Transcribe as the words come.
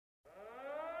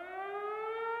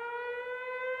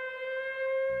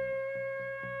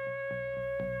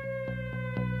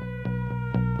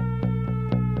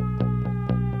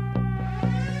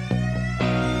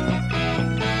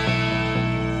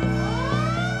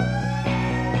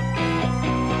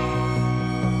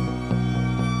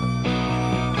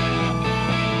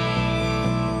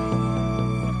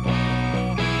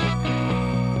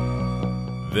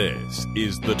This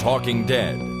is The Talking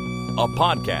Dead, a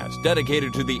podcast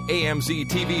dedicated to the AMC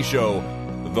TV show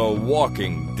The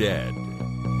Walking Dead.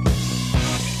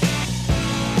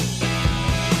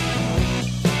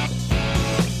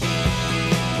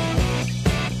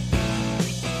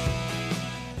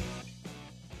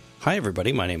 Hi,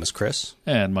 everybody. My name is Chris.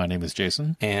 And my name is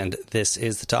Jason. And this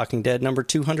is The Talking Dead number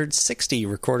 260,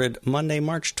 recorded Monday,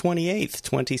 March 28th,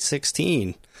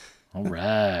 2016. All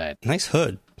right. Nice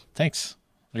hood. Thanks.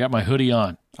 I got my hoodie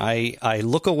on. I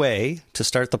look away to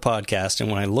start the podcast, and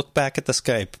when I look back at the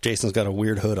Skype, Jason's got a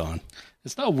weird hood on.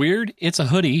 It's not weird. It's a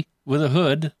hoodie with a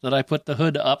hood that I put the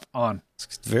hood up on.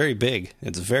 It's very big.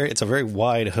 It's a very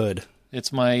wide hood.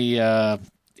 It's my Ezio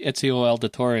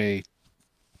Auditore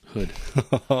hood.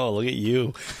 Oh, look at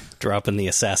you dropping the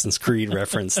Assassin's Creed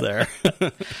reference there.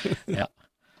 Yeah.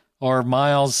 Or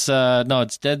Miles, no,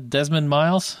 it's Desmond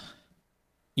Miles?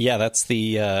 Yeah, that's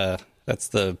the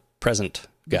present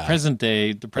guy.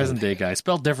 The present day guy.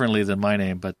 Spelled differently than my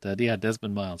name, but yeah,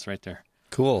 Desmond Miles right there.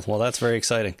 Cool. Well, that's very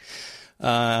exciting.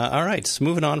 All right, so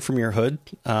moving on from your hood,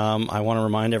 I want to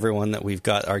remind everyone that we've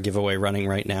got our giveaway running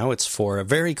right now. It's for a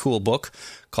very cool book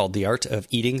called The Art of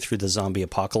Eating Through the Zombie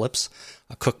Apocalypse,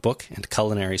 a cookbook and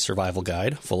culinary survival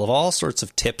guide full of all sorts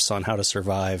of tips on how to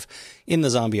survive in the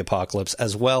zombie apocalypse,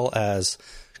 as well as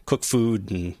cook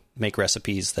food and make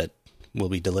recipes that will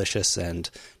be delicious and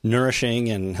nourishing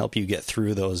and help you get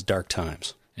through those dark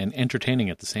times. And entertaining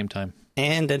at the same time.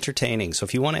 And entertaining. So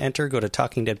if you want to enter, go to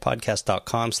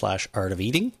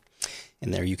talkingdeadpodcast.com/artofeating,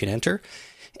 and there you can enter.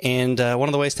 And one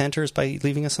of the ways to enter is by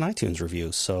leaving us an iTunes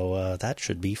review. So that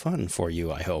should be fun for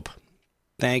you, I hope.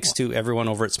 Thanks to everyone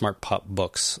over at Smart Pop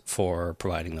Books for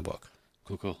providing the book.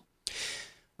 Cool.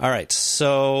 All right,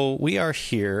 so we are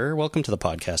here. Welcome to the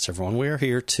podcast, everyone. We are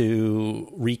here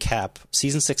to recap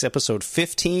Season 6, Episode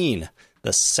 15,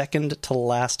 the second to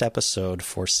last episode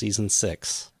for Season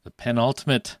 6. The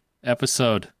penultimate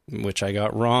episode. Which I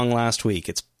got wrong last week.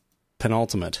 It's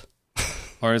penultimate.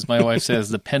 Or as my wife says,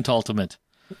 the pentultimate.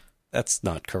 That's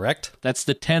not correct. That's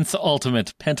the 10th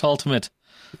ultimate, pentultimate.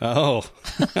 Oh,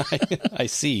 I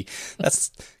see. That's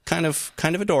kind of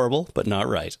adorable, but not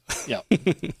right. Yeah.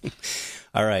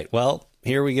 All right. Well,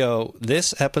 here we go.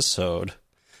 This episode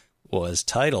was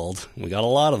titled, we got a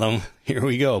lot of them. Here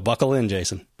we go. Buckle in,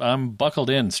 Jason. I'm buckled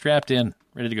in, strapped in,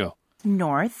 ready to go.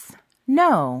 North,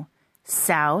 no.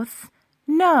 South,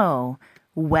 no.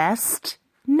 West,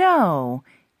 no.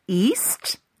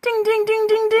 East, ding, ding, ding,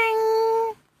 ding,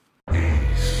 ding.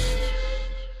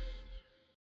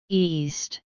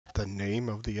 East. The name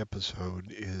of the episode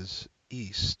is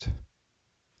East,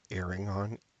 airing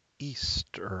on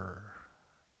Easter.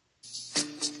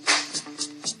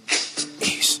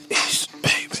 East,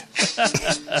 baby.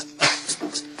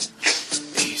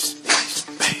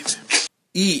 East, baby.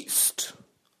 East.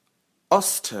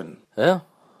 Austin. Well,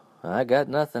 I got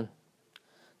nothing.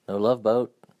 No love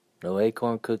boat, no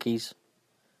acorn cookies,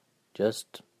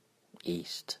 just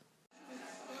East.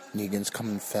 Negan's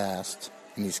coming fast,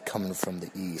 and he's coming from the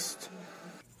east.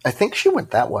 I think she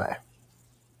went that way.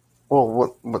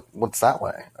 Well, what's that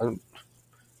way?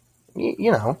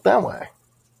 You know, that way.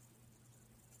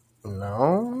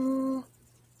 No.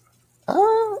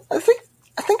 I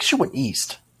think she went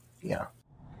east. Yeah.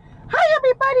 Hi,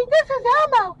 everybody. This is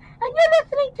Elmo, and you're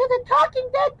listening to the Talking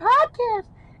Dead podcast.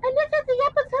 And this is the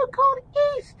episode called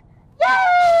East.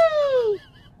 Yay!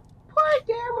 Poor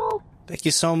Daryl. Thank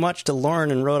you so much to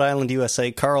Lauren in Rhode Island,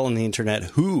 USA, Carl on the internet,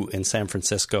 Who in San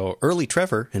Francisco, Early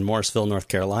Trevor in Morrisville, North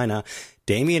Carolina,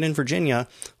 Damien in Virginia,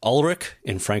 Ulrich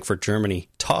in Frankfurt, Germany,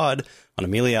 Todd on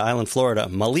Amelia Island, Florida,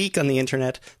 Malik on the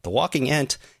internet, The Walking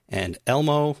Ent, and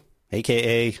Elmo,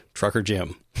 a.k.a. Trucker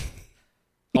Jim.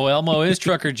 Oh, Elmo is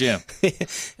Trucker Jim.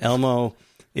 Elmo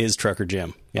is Trucker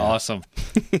Jim. Yeah. Awesome.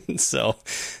 So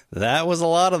that was a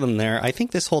lot of them there. I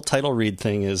think this whole title read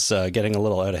thing is getting a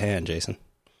little out of hand, Jason.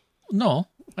 No,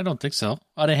 I don't think so.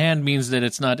 Out of hand means that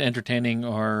it's not entertaining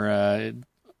or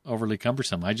overly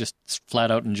cumbersome. I just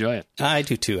flat out enjoy it. I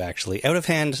do too, actually. Out of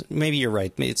hand, maybe you're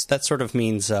right. That sort of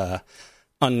means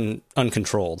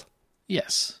uncontrolled.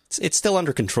 Yes. It's still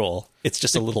under control. It's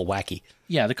just a little wacky.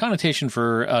 Yeah, the connotation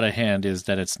for out of hand is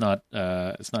that it's not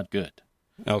good.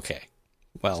 Okay.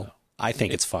 Well, so, I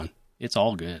think it's fun. It's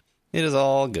all good. It is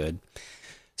all good.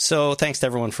 So thanks to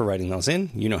everyone for writing those in.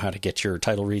 You know how to get your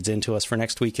title reads into us for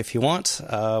next week if you want.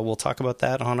 We'll talk about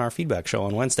that on our feedback show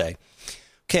on Wednesday.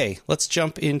 Okay, let's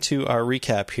jump into our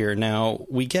recap here. Now,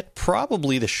 we get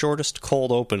probably the shortest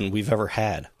cold open we've ever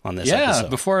had on this episode. Yeah,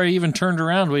 before I even turned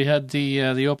around, we had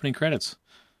the opening credits.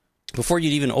 before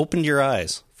you'd even opened your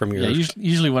eyes from your... Yeah,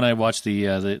 usually when I watch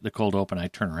the cold open, I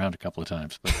turn around a couple of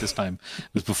times. But this time,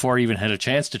 it was before I even had a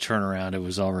chance to turn around. It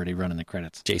was already running the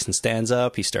credits. Jason stands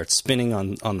up. He starts spinning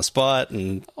on the spot.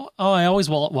 And I always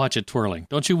watch it twirling.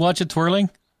 Don't you watch it twirling?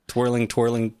 Twirling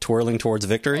towards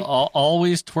victory?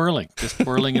 Always twirling. Just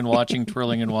twirling and watching,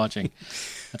 twirling and watching.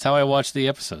 That's how I watch the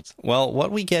episodes. Well,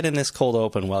 what we get in this cold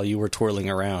open while you were twirling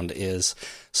around is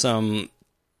some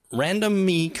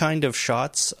random-y kind of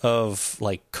shots of,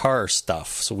 like, car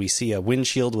stuff. So we see a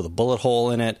windshield with a bullet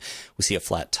hole in it. We see a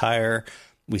flat tire.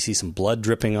 We see some blood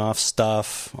dripping off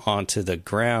stuff onto the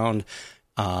ground.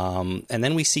 And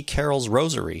then we see Carol's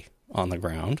rosary on the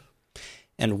ground.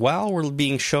 And while we're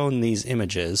being shown these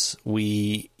images,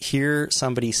 we hear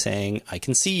somebody saying, "I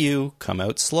can see you, come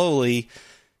out slowly,"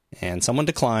 and someone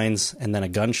declines, and then a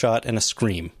gunshot and a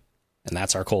scream. And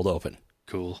that's our cold open.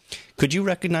 Cool. Could you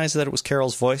recognize that it was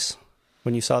Carol's voice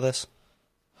when you saw this?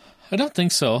 I don't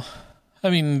think so.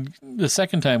 I mean, the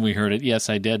second time we heard it, yes,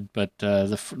 I did. But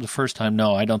the first time,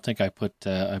 no, I don't think I put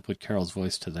Carol's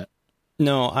voice to that.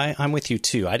 No, I'm with you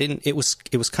too. I didn't. It was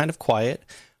kind of quiet.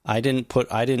 I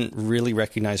didn't really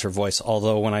recognize her voice,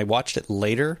 although when I watched it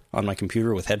later on my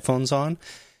computer with headphones on,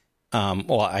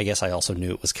 well, I guess I also knew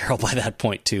it was Carol by that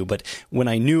point too, but when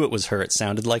I knew it was her, it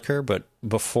sounded like her, but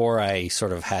before I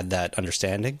sort of had that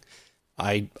understanding,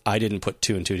 I didn't put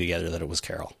two and two together that it was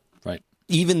Carol. Right.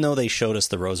 Even though they showed us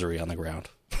the rosary on the ground.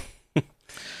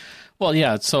 Well,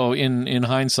 yeah, so in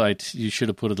hindsight, you should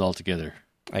have put it all together.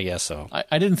 I guess so.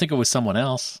 I didn't think it was someone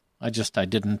else. I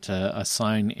didn't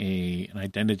assign an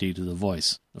identity to the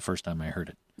voice the first time I heard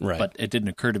it. Right. But it didn't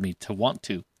occur to me to want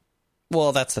to.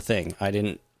 Well, that's the thing. I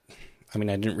didn't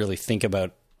really think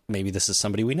about maybe this is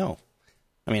somebody we know.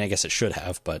 I mean, I guess it should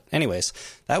have, but anyways,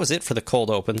 that was it for the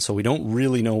cold open, so we don't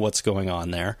really know what's going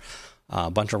on there. A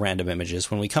bunch of random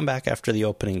images. When we come back after the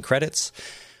opening credits,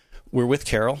 we're with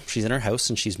Carol. She's in her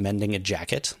house and she's mending a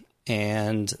jacket.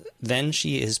 And then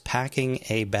she is packing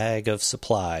a bag of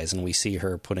supplies, and we see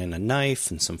her put in a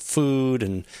knife and some food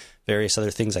and various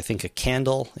other things, I think a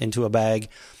candle into a bag,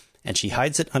 and she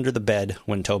hides it under the bed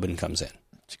when Tobin comes in.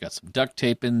 She's got some duct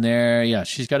tape in there. Yeah,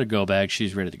 she's got a go bag.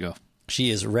 She's ready to go. She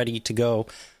is ready to go.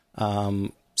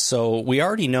 So we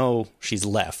already know she's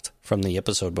left from the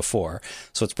episode before,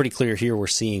 so it's pretty clear here we're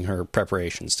seeing her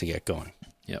preparations to get going.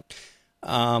 Yep.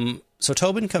 So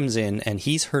Tobin comes in, and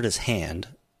he's hurt his hand.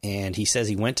 And he says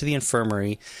he went to the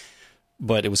infirmary,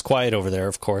 but it was quiet over there,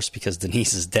 of course, because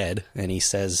Denise is dead. And he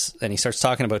starts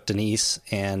talking about Denise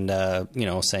and,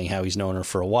 saying how he's known her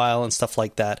for a while and stuff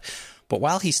like that. But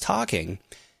while he's talking,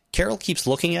 Carol keeps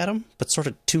looking at him, but sort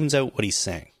of tunes out what he's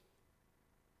saying.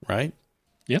 Right?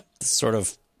 Yep. Sort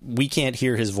of, we can't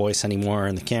hear his voice anymore,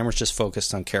 and the camera's just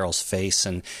focused on Carol's face,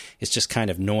 and it's just kind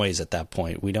of noise at that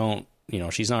point. We don't,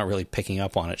 she's not really picking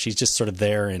up on it. She's just sort of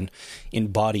there in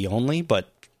body only, but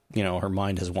her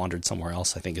mind has wandered somewhere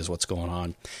else, I think is what's going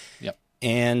on. Yep.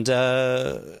 And,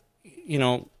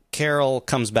 Carol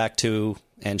comes back to,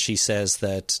 and she says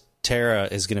that Tara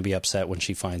is going to be upset when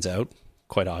she finds out,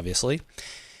 quite obviously.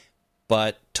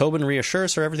 But Tobin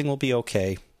reassures her everything will be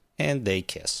okay, and they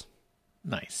kiss.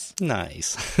 Nice.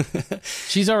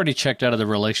 She's already checked out of the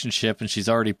relationship, and she's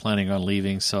already planning on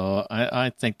leaving, so I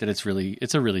think that it's a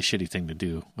really shitty thing to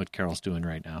do, what Carol's doing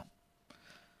right now.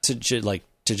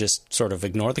 To just sort of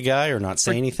ignore the guy or not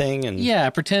say anything? And yeah,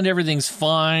 pretend everything's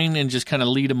fine and just kind of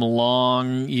lead him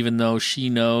along, even though she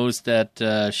knows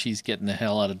that she's getting the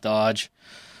hell out of Dodge.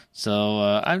 So,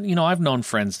 I've known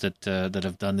friends that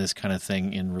have done this kind of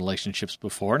thing in relationships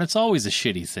before, and it's always a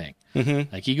shitty thing.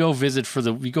 Mm-hmm. Like you go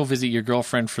visit your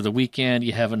girlfriend for the weekend,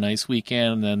 you have a nice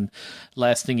weekend, and then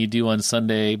last thing you do on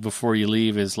Sunday before you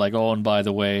leave is like, oh, and by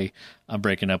the way, I'm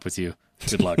breaking up with you.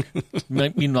 Good luck.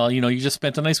 Meanwhile, you just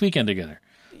spent a nice weekend together.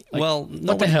 Like,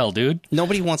 what the hell, dude?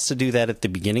 Nobody wants to do that at the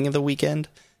beginning of the weekend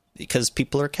because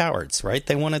people are cowards, right?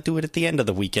 They want to do it at the end of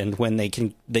the weekend when they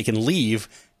can leave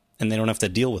and they don't have to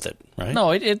deal with it, right?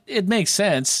 No, it makes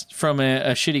sense from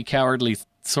a shitty, cowardly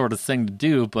sort of thing to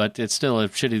do, but it's still a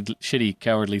shitty,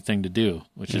 cowardly thing to do,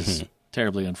 which is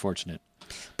terribly unfortunate.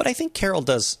 But I think Carol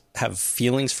does have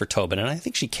feelings for Tobin, and I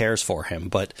think she cares for him.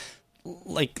 But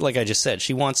like I just said,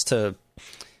 she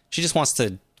just wants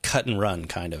to cut and run,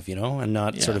 kind of, and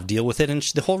not sort of deal with it. And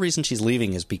the whole reason she's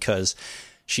leaving is because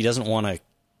she doesn't want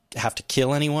to have to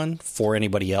kill anyone for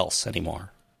anybody else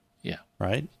anymore. Yeah.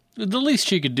 Right? The least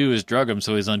she could do is drug him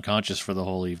so he's unconscious for the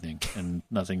whole evening and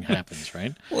nothing happens,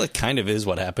 right? Well, it kind of is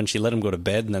what happened. She let him go to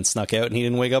bed and then snuck out and he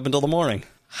didn't wake up until the morning.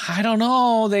 I don't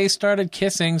know. They started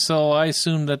kissing, so I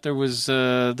assumed that there was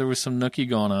some nookie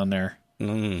going on there.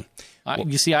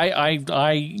 You see,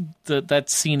 that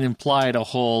scene implied a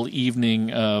whole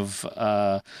evening of,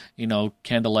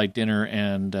 candlelight dinner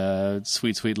and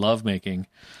sweet, sweet lovemaking.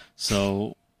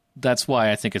 So that's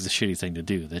why I think it's a shitty thing to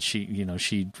do. That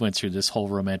she went through this whole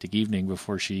romantic evening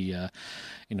before she,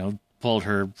 pulled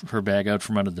her bag out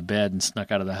from under the bed and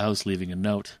snuck out of the house, leaving a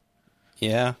note.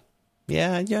 Yeah.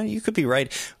 Yeah, you could be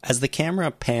right. As the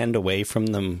camera panned away from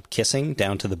them kissing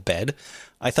down to the bed,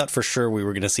 I thought for sure we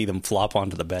were going to see them flop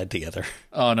onto the bed together.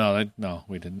 Oh, no,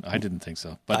 we didn't. I didn't think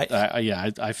so. But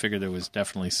I figured there was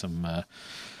definitely some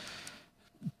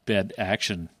bed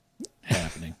action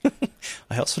happening.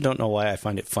 I also don't know why I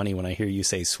find it funny when I hear you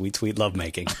say sweet, sweet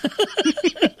lovemaking.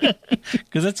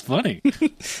 Because it's funny.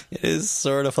 It is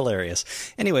sort of hilarious.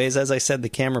 Anyways, as I said, the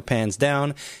camera pans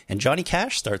down and Johnny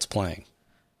Cash starts playing.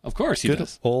 Of course he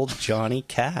does. Good old Johnny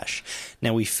Cash.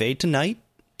 Now we fade to night.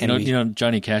 And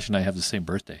Johnny Cash and I have the same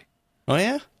birthday. Oh,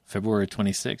 yeah? February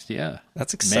 26th, yeah.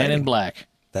 That's exciting. Man in Black.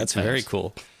 That's very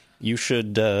cool. You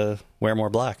should wear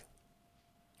more black.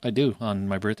 I do on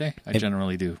my birthday. I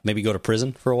generally do. Maybe go to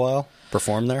prison for a while?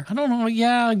 Perform there? I don't know.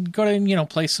 Yeah, go to,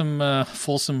 play some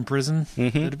Folsom Prison.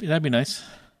 Mm-hmm. That'd be nice.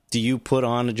 Do you put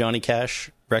on a Johnny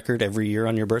Cash record every year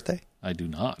on your birthday? I do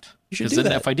not. You should do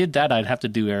that. If I did that, I'd have to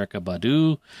do Erykah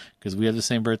Badu because we have the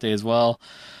same birthday as well.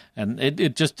 And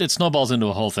it snowballs into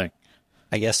a whole thing.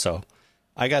 I guess so.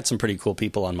 I got some pretty cool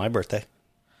people on my birthday.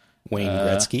 Wayne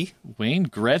Gretzky. Wayne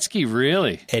Gretzky,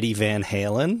 really? Eddie Van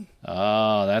Halen.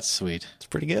 Oh, that's sweet. It's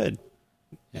pretty good.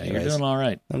 Yeah, you're doing all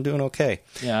right. I'm doing okay.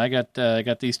 Yeah, I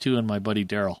got these two and my buddy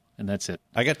Daryl, and that's it.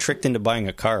 I got tricked into buying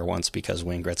a car once because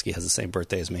Wayne Gretzky has the same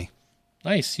birthday as me.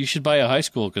 Nice. You should buy a high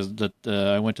school because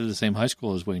I went to the same high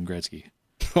school as Wayne Gretzky.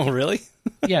 Oh, really?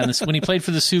 Yeah, and when he played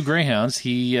for the Sioux Greyhounds,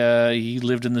 he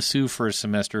lived in the Sioux for a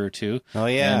semester or two. Oh,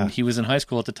 yeah. And he was in high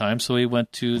school at the time, so he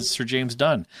went to Sir James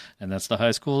Dunn, and that's the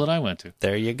high school that I went to.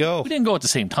 There you go. We didn't go at the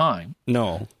same time.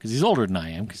 No. Because he's older than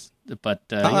I am, but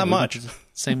not that much.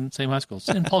 Same high school.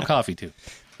 And Paul Coffey, too.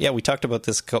 Yeah, we talked about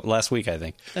this last week, I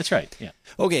think. That's right, yeah.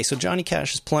 Okay, so Johnny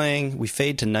Cash is playing. We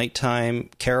fade to nighttime.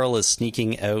 Carol is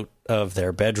sneaking out of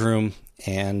their bedroom,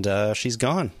 and she's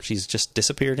gone. She's just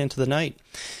disappeared into the night.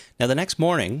 Now, the next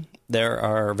morning, there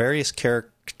are various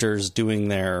characters doing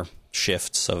their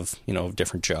shifts of,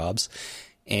 different jobs,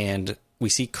 and we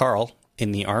see Carl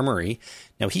in the armory.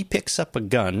 Now, he picks up a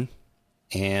gun,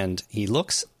 and he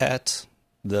looks at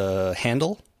the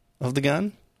handle of the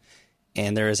gun,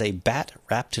 and there is a bat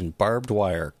wrapped in barbed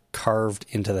wire carved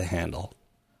into the handle.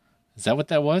 Is that what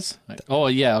that was? Oh,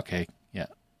 yeah, okay, yeah.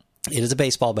 It is a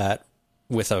baseball bat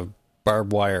with a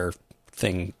barbed wire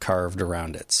thing carved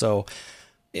around it. So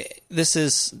this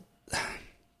is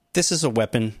a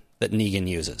weapon that Negan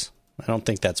uses. I don't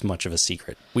think that's much of a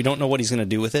secret. We don't know what he's going to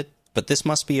do with it, but this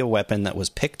must be a weapon that was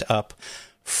picked up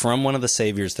from one of the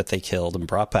saviors that they killed and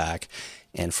brought back,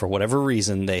 and for whatever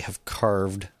reason, they have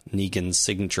carved Negan's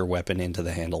signature weapon into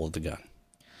the handle of the gun.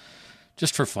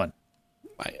 Just for fun.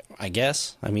 I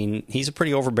guess. I mean, he's a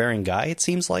pretty overbearing guy, it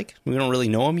seems like. We don't really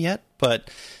know him yet, but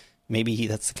maybe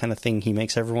that's the kind of thing he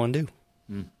makes everyone do.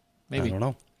 Maybe. I don't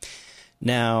know.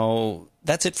 Now,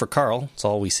 that's it for Carl. That's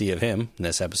all we see of him in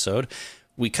this episode.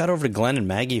 We cut over to Glenn and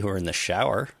Maggie, who are in the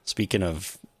shower. Speaking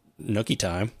of nookie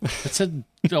time. It's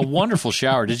a wonderful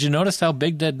shower. Did you notice how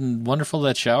big and wonderful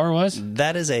that shower was?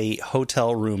 That is a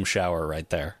hotel room shower right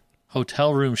there.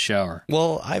 Hotel room shower.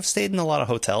 Well, I've stayed in a lot of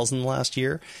hotels in the last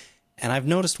year, and I've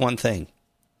noticed one thing.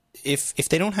 If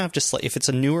they don't have just like, if it's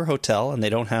a newer hotel and they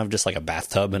don't have just like a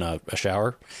bathtub and a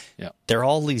shower, yeah, they're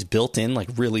all these built-in, like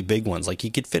really big ones. Like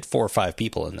you could fit 4 or 5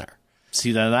 people in there.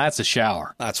 See, that's a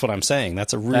shower. That's what I'm saying.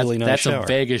 That's a really nice shower. That's a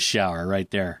Vegas shower right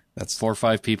there. That's 4 or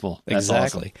 5 people. That's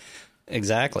exactly. Awesome.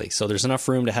 Exactly. So there's enough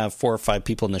room to have 4 or 5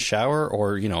 people in the shower,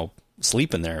 or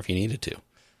sleep in there if you needed to.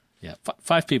 Yeah,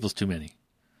 5 people's too many.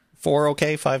 4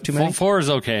 okay? 5 too many? 4 is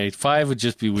okay. 5 would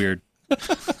just be weird.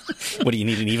 What do you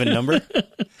need, an even number?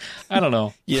 I don't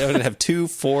know. You have to have 2,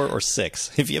 4, or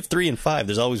 6. If you have 3 and 5,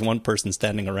 there's always one person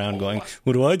standing around going,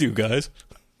 "What do I do, guys?"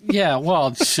 Yeah,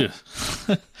 well,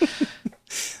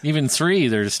 even 3,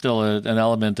 there's still an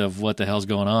element of what the hell's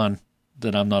going on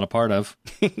that I'm not a part of.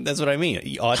 That's what I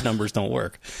mean. Odd numbers don't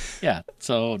work. Yeah.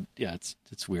 So yeah,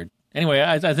 it's weird. Anyway,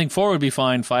 I think 4 would be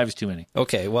fine. 5 is too many.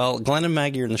 Okay, well, Glenn and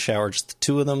Maggie are in the shower, just the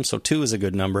 2 of them, so 2 is a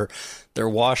good number. They're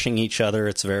washing each other.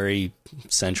 It's very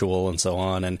sensual and so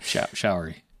on. And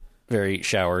showery. Very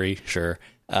showery, sure.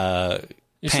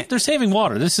 They're saving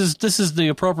water. This is the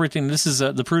appropriate thing. This is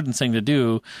the prudent thing to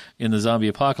do in the zombie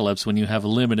apocalypse when you have a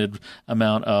limited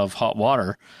amount of hot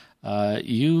water.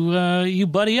 You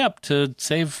buddy up to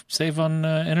save on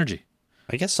energy.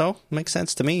 I guess so. Makes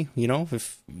sense to me.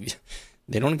 If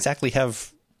they don't exactly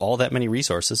have all that many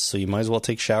resources, so you might as well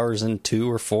take showers in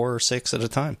 2 or 4 or 6 at a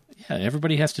time. Yeah,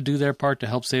 everybody has to do their part to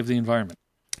help save the environment.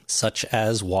 Such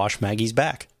as wash Maggie's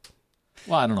back.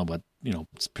 Well, I don't know about,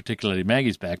 particularly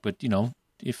Maggie's back, but,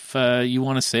 if you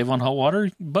want to save on hot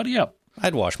water, buddy up.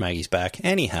 I'd wash Maggie's back.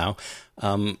 Anyhow,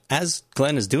 as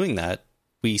Glenn is doing that,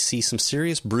 we see some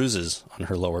serious bruises on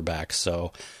her lower back,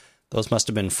 so those must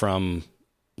have been from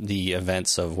the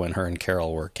events of when her and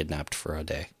Carol were kidnapped for a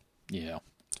day. Yeah.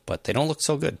 But they don't look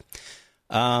so good.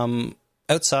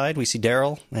 Outside, we see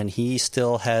Daryl, and he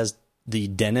still has the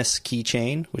Dennis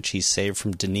keychain, which he's saved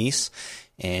from Denise,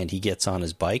 and he gets on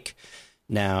his bike.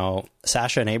 Now,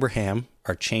 Sasha and Abraham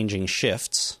are changing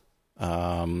shifts,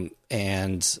 and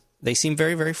they seem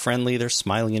very, very friendly. They're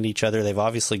smiling at each other. They've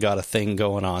obviously got a thing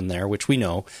going on there, which we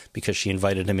know because she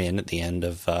invited him in at the end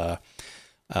of the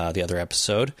other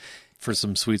episode. For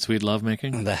some sweet, sweet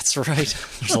lovemaking? That's right.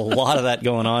 There's a lot of that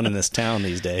going on in this town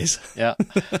these days. Yeah.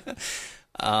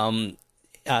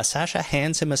 Sasha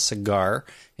hands him a cigar,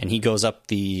 and he goes up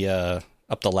the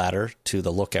ladder to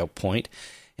the lookout point.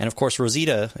 And, of course,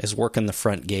 Rosita is working the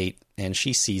front gate, and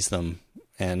she sees them.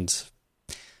 And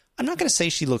I'm not going to say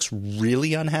she looks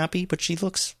really unhappy, but she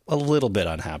looks a little bit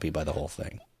unhappy by the whole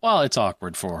thing. Well, it's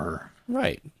awkward for her.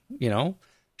 Right.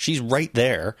 She's right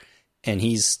there. And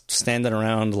he's standing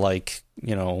around like,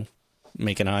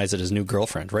 making eyes at his new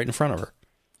girlfriend right in front of her.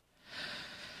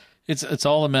 It's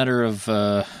all a matter of,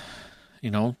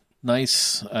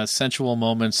 nice sensual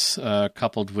moments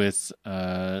coupled with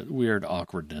weird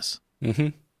awkwardness. Mm-hmm.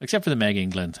 Except for the Maggie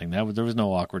and Glenn thing. There was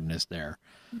no awkwardness there.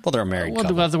 Well, they're a married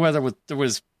couple. There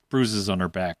was bruises on her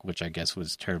back, which I guess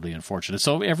was terribly unfortunate.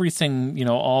 So everything,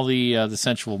 all the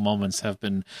sensual moments have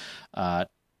been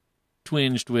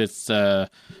twinged with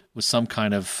some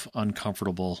kind of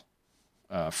uncomfortable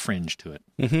fringe to it.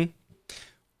 Mm-hmm.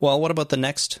 Well, what about the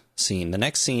next scene? The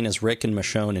next scene is Rick and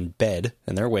Michonne in bed,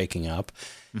 and they're waking up.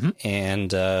 Mm-hmm. And,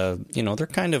 they're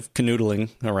kind of canoodling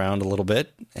around a little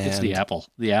bit. And it's the apple.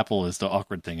 The apple is the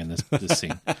awkward thing in this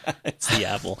scene. It's the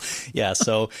apple. Yeah,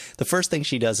 so the first thing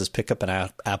she does is pick up an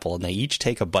apple, and they each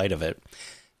take a bite of it.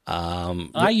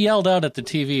 I yelled out at the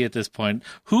TV at this point,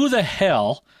 who the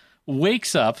hell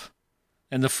wakes up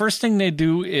and the first thing they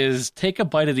do is take a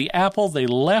bite of the apple they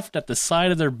left at the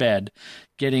side of their bed,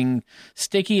 getting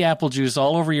sticky apple juice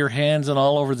all over your hands and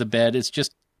all over the bed. It's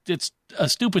a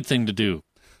stupid thing to do.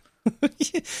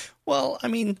 Well, I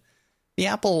mean, the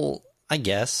apple, I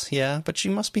guess, yeah, but she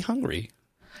must be hungry.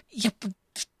 Yeah, but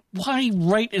why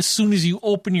right as soon as you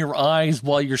open your eyes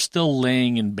while you're still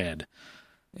laying in bed?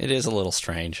 It is a little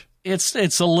strange.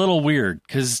 It's a little weird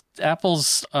because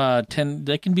apples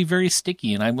they can be very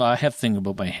sticky, and I have a thing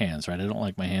about my hands, right? I don't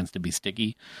like my hands to be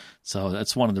sticky, so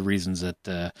that's one of the reasons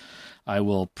that I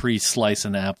will pre-slice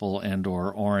an apple and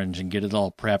or orange and get it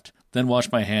all prepped, then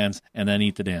wash my hands, and then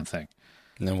eat the damn thing,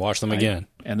 and then wash them again,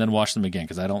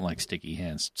 because I don't like sticky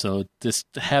hands. So this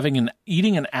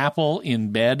eating an apple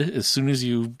in bed as soon as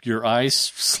your eyes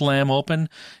slam open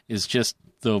is just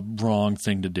the wrong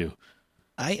thing to do.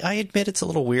 I admit it's a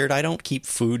little weird. I don't keep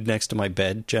food next to my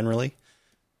bed generally.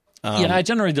 I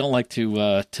generally don't like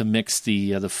to mix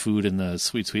the food and the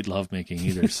sweet, sweet lovemaking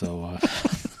either. So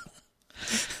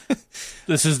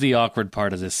this is the awkward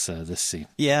part of this scene.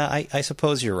 Yeah, I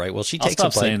suppose you're right. Well, she takes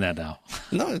I'll stop saying that now.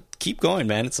 No, keep going,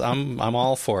 man. I'm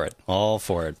all for it. All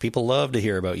for it. People love to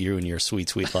hear about you and your sweet,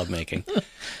 sweet lovemaking.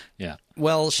 Yeah.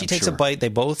 Well, she takes a bite. They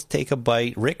both take a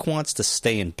bite. Rick wants to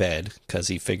stay in bed because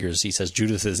he says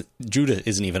Judith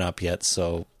isn't even up yet,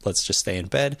 so let's just stay in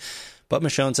bed. But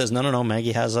Michonne says, no,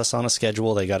 Maggie has us on a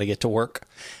schedule. They got to get to work.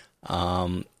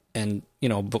 And,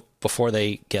 before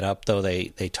they get up, though,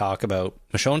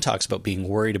 Michonne talks about being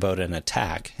worried about an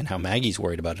attack and how Maggie's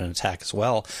worried about an attack as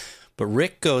well. But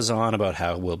Rick goes on about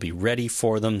how we'll be ready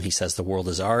for them. He says the world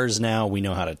is ours now. We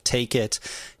know how to take it.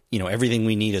 Everything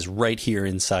we need is right here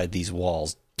inside these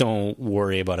walls. Don't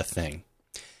worry about a thing.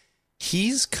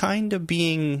 He's kind of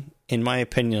being, in my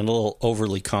opinion, a little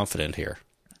overly confident here.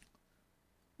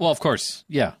 Well, of course,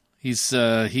 yeah. He's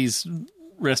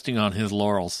resting on his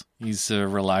laurels. He's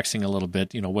relaxing a little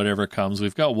bit. Whatever comes.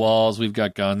 We've got walls. We've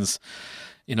got guns.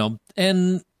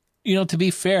 And to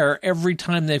be fair, every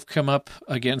time they've come up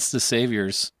against the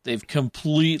Saviors, they've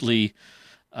completely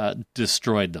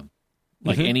destroyed them.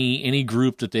 Like any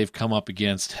group that they've come up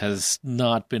against has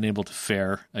not been able to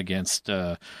fare against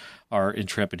our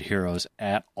intrepid heroes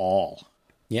at all.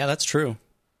 Yeah, that's true.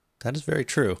 That is very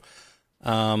true.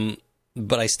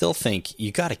 But I still think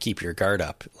you got to keep your guard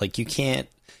up. Like you can't,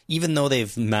 even though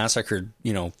they've massacred,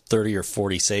 30 or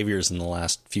 40 Saviors in the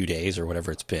last few days or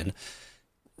whatever it's been,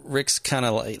 Rick's kind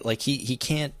of like he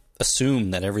can't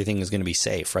assume that everything is going to be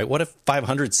safe, right? What if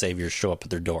 500 saviors show up at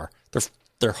their door?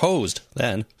 They're hosed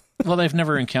then. Well, they've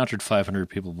never encountered 500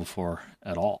 people before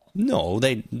at all. No,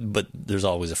 but there's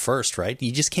always a first, right?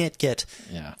 You just can't get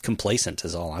complacent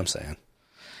is all I'm saying.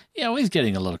 Yeah, well, he's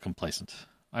getting a little complacent.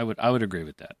 I would agree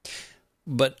with that.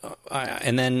 But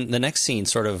and then the next scene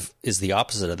sort of is the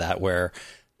opposite of that, where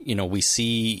we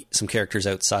see some characters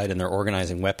outside and they're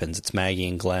organizing weapons. It's Maggie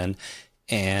and Glenn,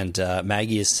 and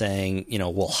Maggie is saying,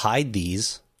 we'll hide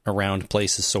these around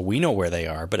places so we know where they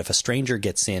are. But if a stranger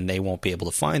gets in, they won't be able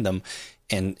to find them.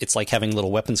 And it's like having little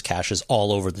weapons caches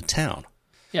all over the town.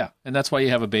 Yeah, and that's why you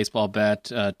have a baseball bat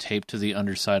taped to the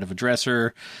underside of a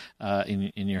dresser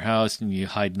in your house, and you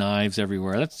hide knives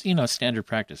everywhere. That's standard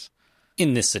practice.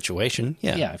 In this situation,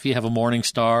 yeah. Yeah, if you have a Morning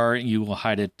Star, you will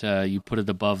hide it. You put it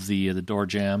above the door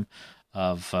jamb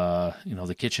of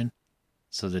the kitchen,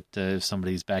 so that if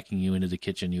somebody's backing you into the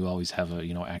kitchen, you always have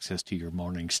access to your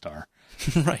Morning Star.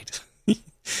 Right.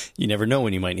 You never know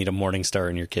when you might need a Morning Star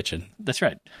in your kitchen. That's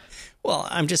right. Well,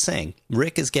 I'm just saying,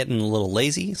 Rick is getting a little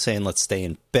lazy, saying let's stay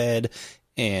in bed,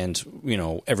 and,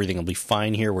 everything will be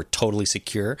fine here. We're totally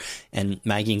secure. And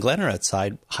Maggie and Glenn are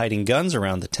outside hiding guns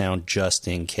around the town just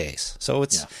in case. So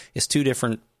it's two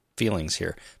different feelings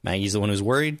here. Maggie's the one who's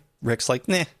worried. Rick's like,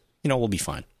 nah, we'll be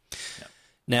fine. Yeah.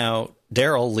 Now,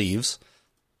 Daryl leaves.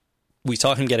 We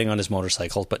saw him getting on his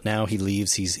motorcycle, but now he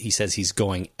leaves. He says he's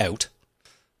going out.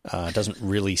 Doesn't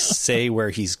really say where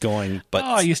he's going, but...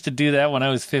 Oh, I used to do that when I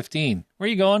was 15. Where are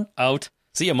you going? Out.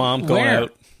 See ya, Mom. Going Where?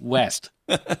 out. West.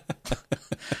 That's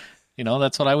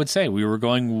what I would say. We were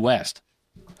going west.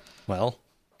 Well...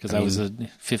 Because I was a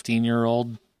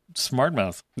 15-year-old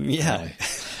smartmouth. Yeah.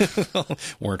 Anyway.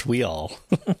 Weren't we all?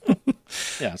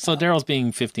 Yeah, so Daryl's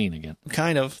being 15 again.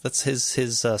 Kind of. That's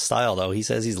his style, though. He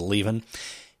says he's leaving.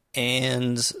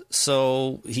 And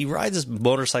so he rides his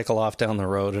motorcycle off down the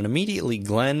road, and immediately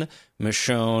Glenn,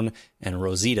 Michonne, and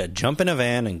Rosita jump in a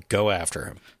van and go after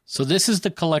him. So this is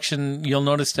the collection. You'll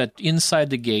notice that inside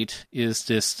the gate is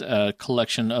this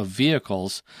collection of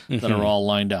vehicles that are all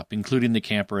lined up, including the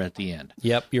camper at the end.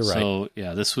 Yep, you're right. So,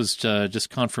 yeah, this was just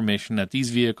confirmation that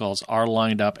these vehicles are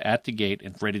lined up at the gate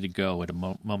and ready to go at a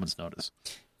moment's notice.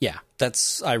 Yeah,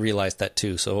 I realized that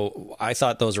too. So I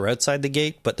thought those were outside the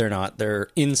gate, but they're not. They're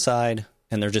inside,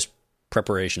 and they're just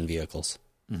preparation vehicles,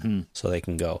 so they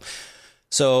can go.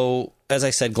 So, as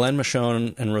I said, Glenn,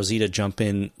 Michonne, and Rosita jump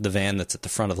in the van that's at the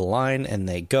front of the line, and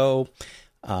they go.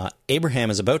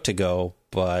 Abraham is about to go,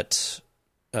 but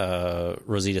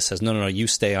Rosita says, no, you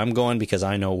stay. I'm going because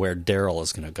I know where Daryl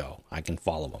is going to go. I can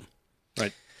follow him.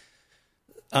 Right.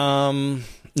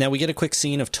 Now we get a quick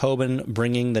scene of Tobin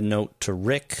bringing the note to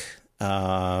Rick.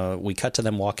 We cut to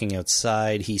them walking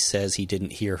outside. He says he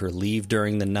didn't hear her leave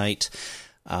during the night.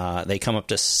 They come up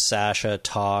to Sasha,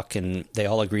 talk, and they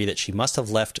all agree that she must have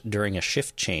left during a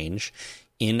shift change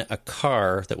in a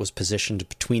car that was positioned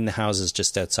between the houses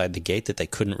just outside the gate that they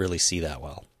couldn't really see that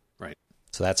well. Right.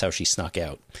 So that's how she snuck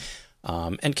out.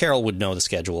 And Carol would know the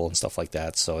schedule and stuff like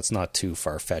that, so it's not too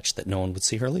far-fetched that no one would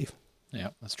see her leave.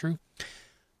 Yeah, that's true.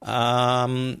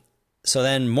 So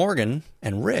then Morgan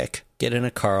and Rick get in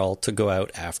a car to go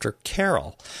out after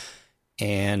Carol.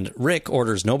 And Rick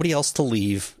orders nobody else to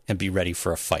leave and be ready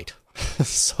for a fight.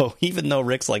 So even though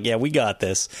Rick's like, yeah, we got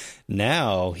this,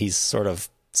 now he's sort of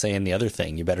saying the other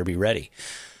thing, you better be ready.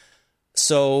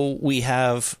 So we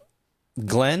have we've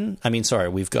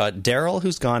got Daryl,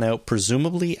 who's gone out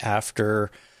presumably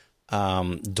after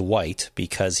Dwight,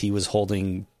 because he was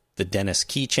holding the Dennis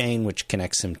keychain, which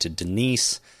connects him to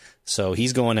Denise. So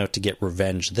he's going out to get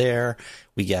revenge there.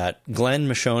 We got Glenn,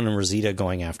 Michonne, and Rosita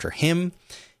going after him.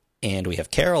 And we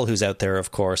have Carol, who's out there,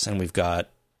 of course. And we've got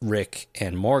Rick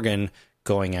and Morgan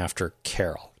going after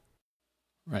Carol.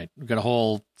 Right. We've got a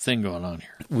whole thing going on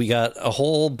here. We got a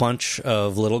whole bunch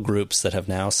of little groups that have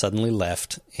now suddenly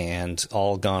left and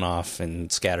all gone off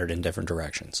and scattered in different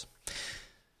directions.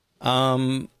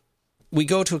 We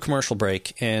go to a commercial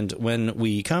break, and when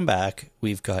we come back,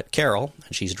 we've got Carol,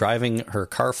 and she's driving her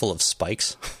car full of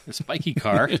spikes. A spiky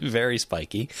car. Very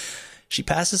spiky. She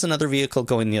passes another vehicle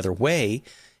going the other way,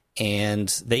 and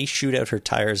they shoot out her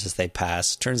tires as they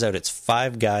pass. Turns out it's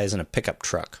 5 guys in a pickup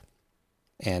truck.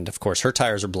 And, of course, her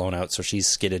tires are blown out, so she's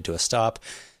skidded to a stop.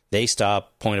 They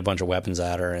stop, point a bunch of weapons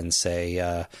at her, and say,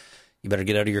 you better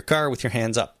get out of your car with your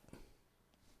hands up.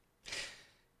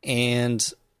 And,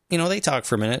 they talk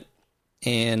for a minute.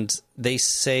 And they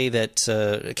say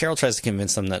that Carol tries to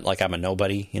convince them that, I'm a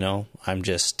nobody, I'm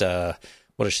just, what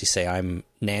does she say? I'm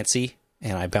Nancy,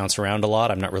 and I bounce around a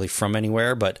lot. I'm not really from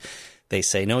anywhere, but they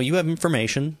say, no, you have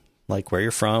information, like where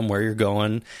you're from, where you're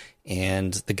going.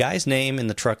 And the guy's name in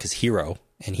the truck is Hero,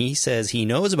 And he says he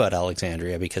knows about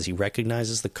Alexandria because he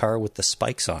recognizes the car with the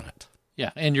spikes on it.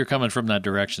 Yeah, and you're coming from that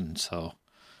direction, so...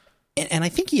 And I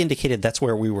think he indicated that's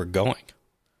where we were going.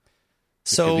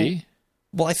 So, could be.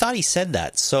 Well, I thought he said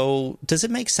that. So does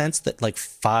it make sense that like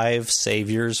 5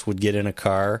 saviors would get in a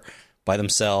car by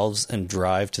themselves and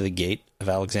drive to the gate of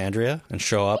Alexandria and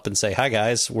show up and say, "Hi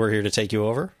guys, we're here to take you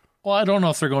over"? Well, I don't know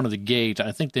if they're going to the gate.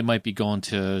 I think they might be going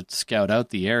to scout out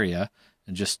the area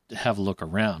and just have a look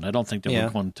around. I don't think they were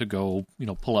going to go,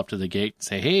 pull up to the gate and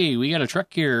say, "Hey, we got a truck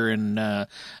here and I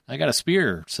got a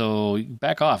spear, so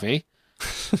back off, eh?"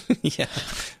 Yeah.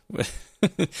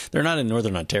 They're not in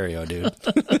Northern Ontario, dude.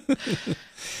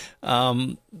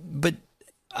 But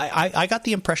I got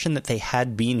the impression that they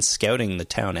had been scouting the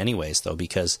town anyways, though,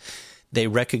 because they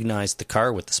recognized the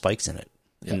car with the spikes in it.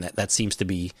 Yeah. And that seems to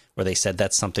be where they said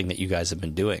that's something that you guys have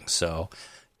been doing. So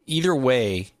either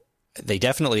way, they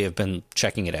definitely have been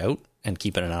checking it out and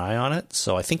keeping an eye on it.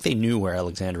 So I think they knew where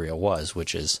Alexandria was,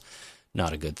 which is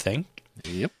not a good thing.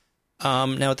 Yep.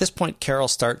 Now, at this point, Carol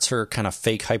starts her kind of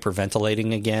fake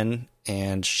hyperventilating again,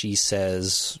 and she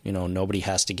says, nobody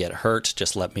has to get hurt,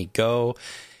 just let me go.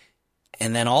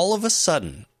 And then all of a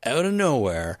sudden, out of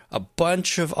nowhere, a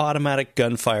bunch of automatic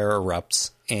gunfire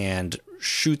erupts and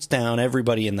shoots down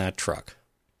everybody in that truck.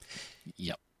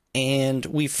 Yep. And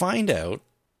we find out,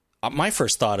 my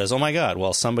first thought is, oh my God,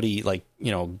 well, somebody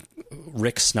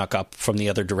Rick snuck up from the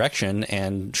other direction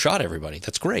and shot everybody.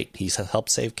 That's great. He's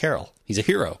helped save Carol. He's a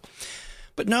hero.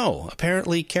 But no,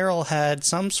 apparently Carol had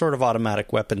some sort of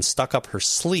automatic weapon stuck up her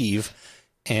sleeve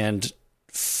and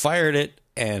fired it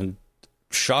and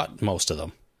shot most of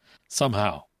them.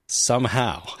 Somehow.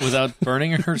 Without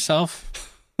burning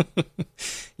herself?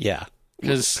 Yeah.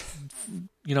 Because,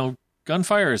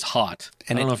 gunfire is hot.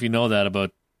 And I don't know if you know that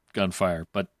about gunfire,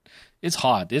 but it's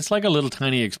hot. It's like a little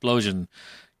tiny explosion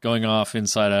going off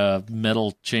inside a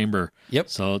metal chamber. Yep.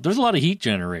 So there's a lot of heat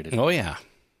generated. Oh, yeah.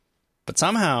 But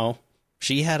somehow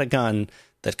she had a gun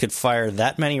that could fire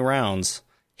that many rounds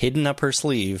hidden up her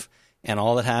sleeve, and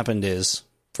all that happened is,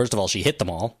 first of all, she hit them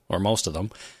all, or most of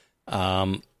them,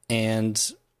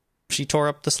 and she tore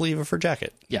up the sleeve of her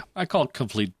jacket. Yeah, I call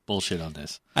complete bullshit on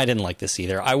this. I didn't like this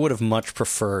either. I would have much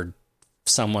preferred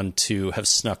someone to have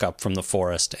snuck up from the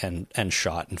forest and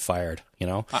shot and fired,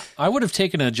 I would have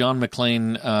taken a John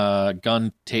McClane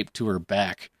gun taped to her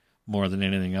back more than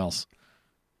anything else.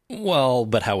 Well,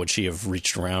 but how would she have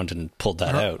reached around and pulled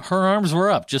that out? Her arms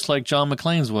were up, just like John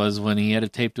McClane's was when he had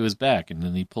it taped to his back, and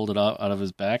then he pulled it out of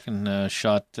his back and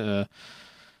shot one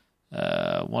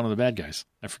of the bad guys.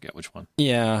 I forget which one.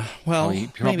 Yeah, well,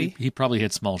 maybe. He probably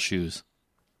had small shoes.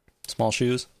 Small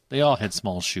shoes? They all had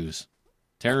small shoes.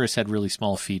 Terrorists had really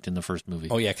small feet in the first movie.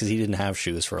 Oh yeah, because he didn't have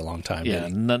shoes for a long time. Yeah,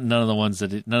 none of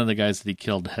the guys that he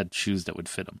killed had shoes that would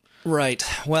fit him. Right.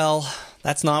 Well,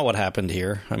 that's not what happened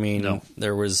here. I mean, no.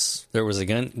 there was a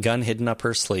gun hidden up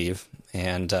her sleeve,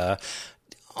 and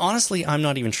honestly, I'm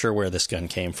not even sure where this gun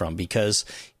came from, because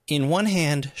in one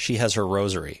hand she has her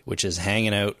rosary, which is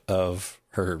hanging out of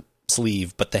her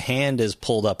sleeve, but the hand is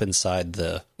pulled up inside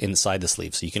the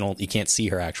sleeve, so you can't see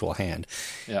her actual hand.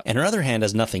 Yeah. And her other hand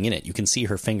has nothing in it. You can see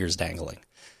her fingers dangling.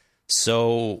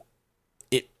 So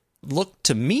it looked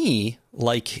to me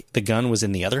like the gun was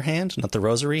in the other hand, not the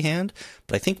rosary hand.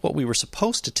 But I think what we were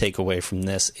supposed to take away from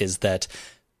this is that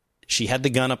she had the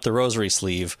gun up the rosary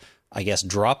sleeve, I guess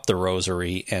dropped the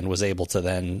rosary, and was able to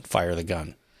then fire the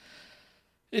gun.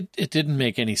 It didn't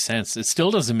make any sense. It still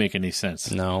doesn't make any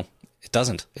sense. No. It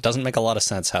doesn't. It doesn't make a lot of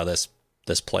sense how this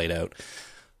played out.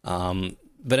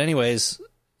 But anyways,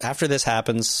 after this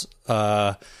happens,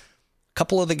 a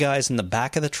couple of the guys in the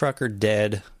back of the truck are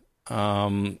dead.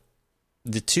 The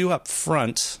 2 up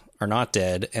front are not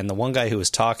dead, and the one guy who was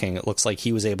talking, it looks like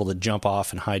he was able to jump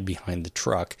off and hide behind the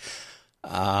truck.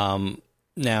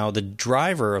 Now, the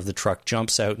driver of the truck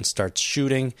jumps out and starts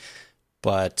shooting,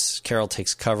 but Carol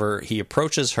takes cover. He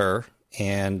approaches her,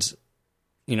 and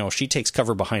she takes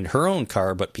cover behind her own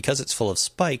car, but because it's full of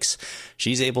spikes,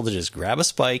 she's able to just grab a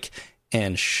spike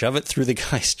and shove it through the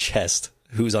guy's chest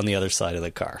who's on the other side of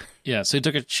the car. Yeah, so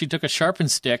she took a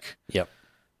sharpened stick. Yep.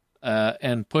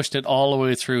 And pushed it all the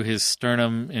way through his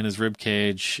sternum and his rib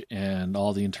cage and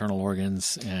all the internal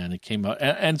organs, and it came out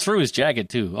and through his jacket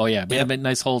too. Oh yeah, yep. A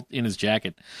nice hole in his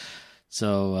jacket.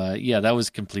 So that was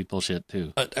complete bullshit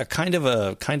too. A kind of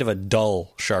a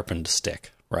dull sharpened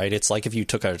stick. Right? It's like if you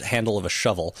took a handle of a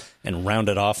shovel and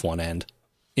rounded off one end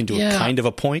into a kind of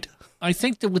a point. I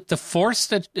think that with the force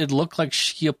that it looked like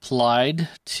she applied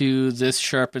to this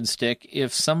sharpened stick,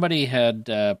 if somebody had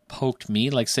poked me,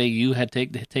 like say you had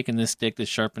taken this stick, this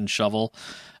sharpened shovel,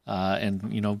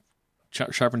 and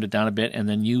sharpened it down a bit, and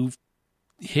then you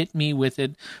hit me with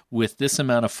it with this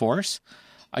amount of force,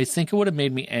 I think it would have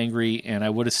made me angry, and I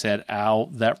would have said, ow,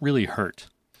 that really hurt.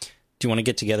 Do you want to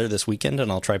get together this weekend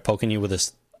and I'll try poking you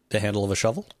with the handle of a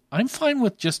shovel? I'm fine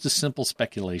with just a simple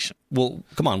speculation. Well,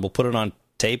 come on, we'll put it on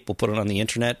tape, we'll put it on the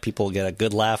internet, people will get a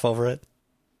good laugh over it.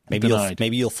 Maybe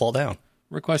you'll fall down.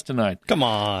 Request denied. Come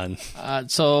on.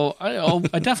 So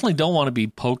I definitely don't want to be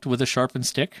poked with a sharpened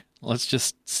stick. Let's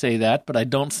just say that, but I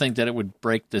don't think that it would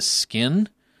break the skin.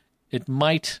 It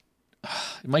might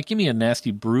give me a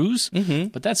nasty bruise,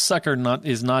 but that sucker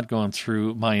is not going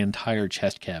through my entire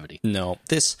chest cavity. No,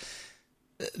 this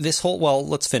whole, well,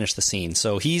 let's finish the scene.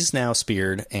 So he's now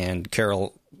speared and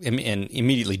Carol and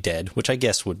immediately dead, which I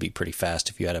guess would be pretty fast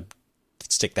if you had to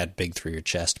stick that big through your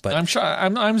chest. But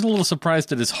I'm a little surprised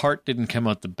that his heart didn't come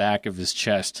out the back of his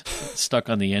chest, stuck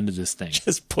on the end of this thing.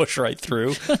 Just push right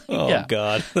through. Oh yeah.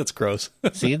 God, that's gross.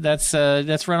 See, that's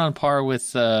right on par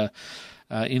with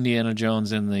Indiana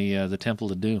Jones in the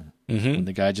Temple of Doom. When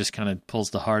the guy just kind of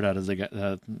pulls the heart out of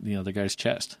the guy's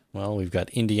chest. Well, we've got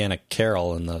Indiana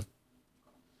Carroll in the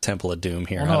Temple of Doom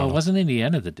here. Well, no, it wasn't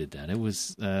Indiana that did that. It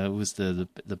was the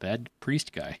bad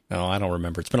priest guy. Oh, I don't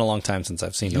remember. It's been a long time since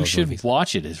I've seen those movies. movies. You should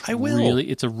watch it. I will.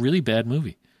 It's a really bad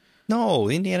movie.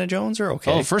 No, Indiana Jones are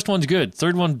okay. Oh, first one's good.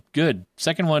 Third one, good.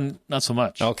 Second one, not so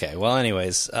much. Okay. Well,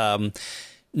 anyways,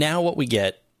 now what we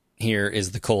get here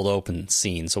is the cold open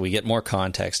scene. So we get more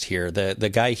context here. The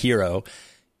guy Hero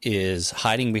is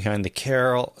hiding behind the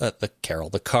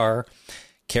car.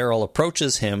 Carol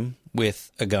approaches him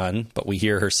with a gun, but we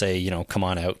hear her say, come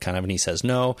on out, kind of, and he says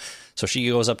no. So she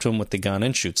goes up to him with the gun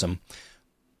and shoots him.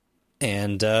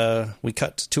 And we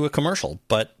cut to a commercial.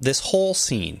 But this whole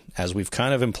scene, as we've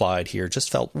kind of implied here, just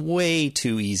felt way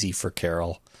too easy for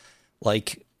Carol.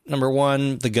 Like, number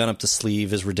one, the gun up the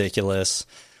sleeve is ridiculous.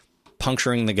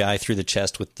 Puncturing the guy through the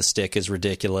chest with the stick is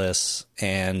ridiculous.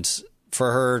 And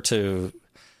for her to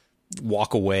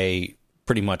walk away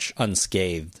pretty much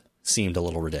unscathed seemed a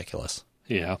little ridiculous.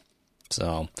 Yeah.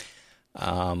 So,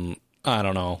 I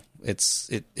don't know.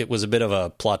 It was a bit of a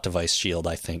plot device shield,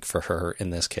 I think, for her in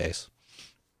this case.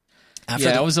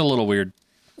 It was a little weird.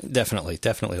 Definitely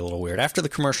a little weird. After the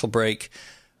commercial break,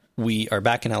 we are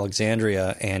back in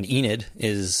Alexandria, and Enid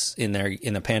is in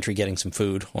the pantry getting some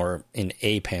food, or in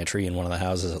a pantry in one of the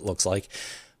houses, it looks like.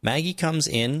 Maggie comes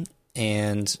in,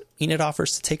 and Enid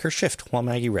offers to take her shift while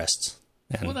Maggie rests.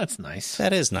 And well, that's nice.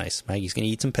 That is nice. Maggie's going to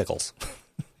eat some pickles.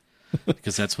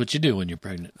 Because that's what you do when you're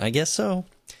pregnant. I guess so.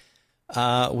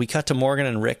 We cut to Morgan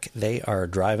and Rick. They are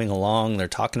driving along. They're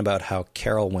talking about how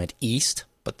Carol went east,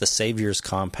 but the Savior's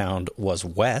compound was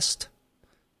west.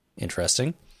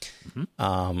 Interesting.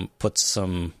 Puts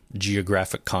some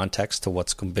geographic context to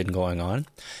what's been going on.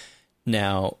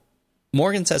 Now,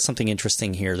 Morgan says something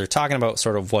interesting here. They're talking about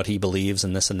sort of what he believes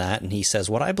and this and that, and he says,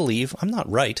 what I believe, I'm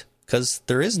not right, because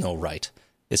there is no right.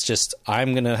 It's just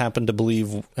I'm going to happen to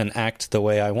believe and act the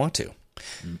way I want to.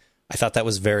 I thought that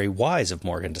was very wise of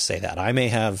Morgan to say that. I may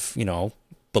have,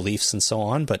 beliefs and so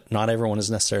on, but not everyone is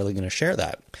necessarily going to share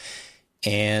that.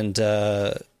 And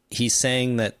he's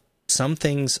saying that some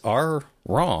things are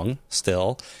wrong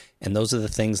still, and those are the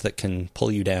things that can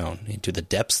pull you down into the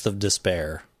depths of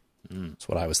despair. That's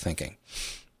what I was thinking.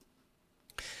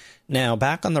 Now,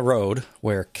 back on the road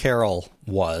where Carol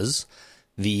was,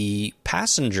 the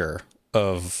passenger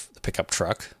of the pickup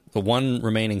truck, the one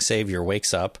remaining Savior,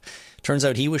 wakes up. Turns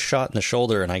out he was shot in the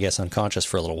shoulder and I guess unconscious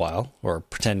for a little while, or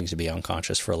pretending to be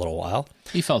unconscious for a little while.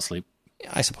 He fell asleep.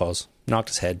 I suppose. Knocked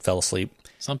his head, fell asleep.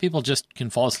 Some people just can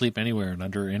fall asleep anywhere and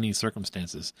under any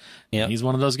circumstances. Yeah. He's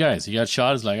one of those guys. He got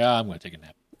shot, he's like, I'm going to take a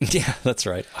nap. Yeah, that's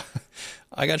right.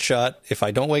 I got shot. If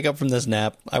I don't wake up from this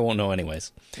nap, I won't know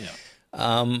anyways.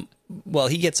 Yeah. Well,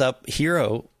 he gets up.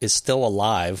 Hero is still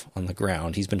alive on the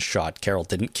ground. He's been shot. Carol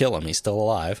didn't kill him. He's still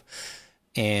alive.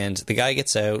 And the guy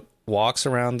gets out, walks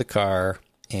around the car,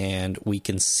 and we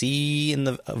can see in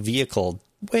the vehicle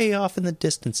way off in the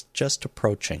distance, just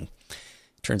approaching.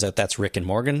 Turns out that's Rick and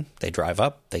Morgan. They drive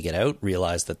up, they get out,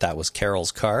 realize that was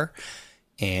Carol's car.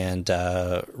 And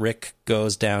Rick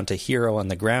goes down to Hero on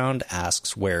the ground,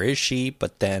 asks, where is she?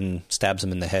 But then stabs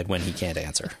him in the head when he can't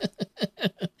answer.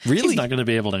 Really? He's not going to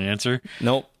be able to answer.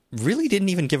 No, really didn't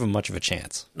even give him much of a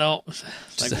chance. No.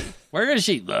 Like, where is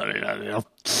she?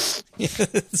 That's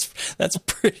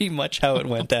pretty much how it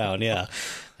went down, yeah.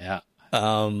 Yeah.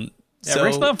 So,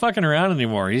 Rick's not fucking around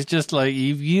anymore. He's just like,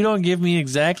 if you don't give me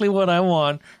exactly what I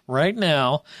want right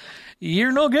now,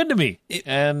 you're no good to me.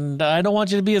 And I don't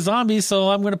want you to be a zombie, so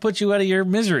I'm going to put you out of your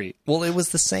misery. Well, it was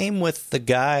the same with the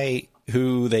guy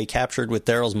who they captured with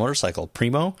Daryl's motorcycle,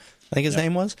 Primo, I think his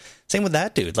name was. Same with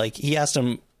that dude. Like, he asked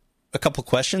him, a couple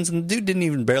questions, and the dude didn't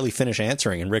even barely finish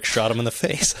answering, and Rick shot him in the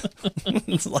face.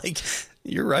 It's like,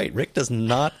 you're right. Rick does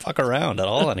not fuck around at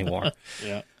all anymore.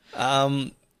 Yeah.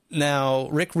 Now,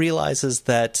 Rick realizes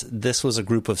that this was a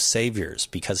group of saviors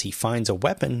because he finds a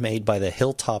weapon made by the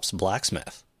Hilltops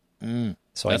blacksmith.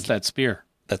 So that's that spear.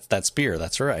 That's that spear.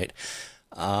 That's right.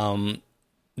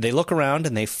 They look around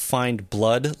and they find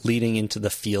blood leading into the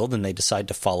field, and they decide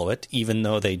to follow it, even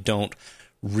though they don't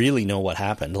really know what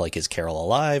happened. Like, is Carol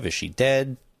alive? Is she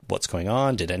dead? What's going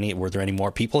on? Were there any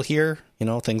more people here? You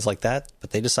know, things like that.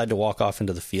 But they decide to walk off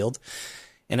into the field.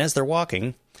 And as they're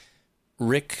walking,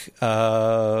 Rick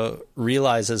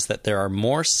realizes that there are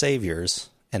more saviors,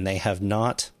 and they have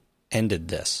not ended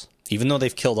this. Even though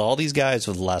they've killed all these guys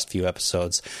over the last few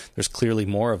episodes, there's clearly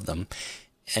more of them.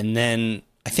 And then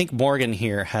I think Morgan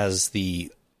here has the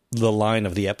line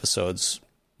of the episodes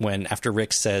when, after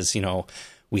Rick says, you know,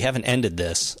 we haven't ended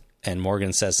this, and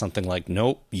Morgan says something like,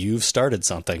 nope, you've started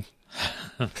something.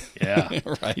 Yeah.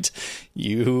 Right.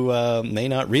 You may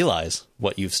not realize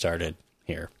what you've started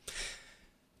here.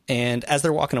 And as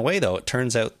they're walking away, though, it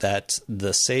turns out that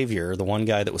the savior, the one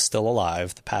guy that was still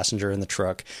alive, the passenger in the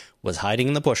truck, was hiding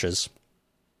in the bushes.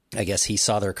 I guess he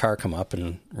saw their car come up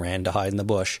and ran to hide in the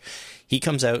bush. He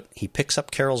comes out, he picks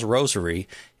up Carol's rosary,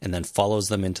 and then follows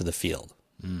them into the field.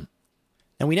 And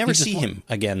we never see him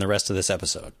again the rest of this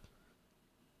episode.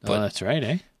 But, that's right,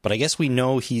 eh? But I guess we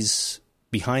know he's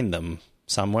behind them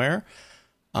somewhere.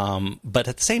 But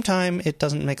at the same time, it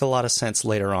doesn't make a lot of sense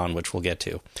later on, which we'll get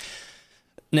to.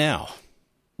 Now,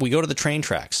 we go to the train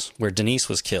tracks where Denise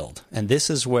was killed. And this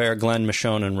is where Glenn,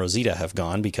 Michonne, and Rosita have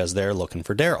gone because they're looking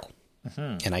for Daryl.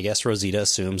 And I guess Rosita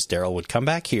assumes Daryl would come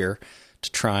back here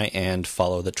to try and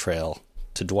follow the trail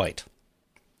to Dwight.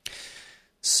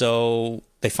 So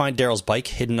they find Daryl's bike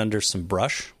hidden under some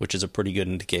brush, which is a pretty good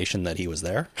indication that he was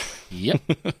there. Yep.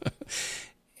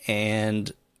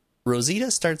 And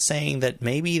Rosita starts saying that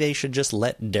maybe they should just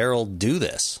let Daryl do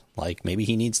this. Like, maybe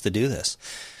he needs to do this.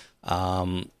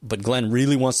 But Glenn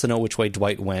really wants to know which way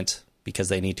Dwight went because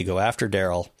they need to go after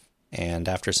Daryl. And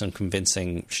after some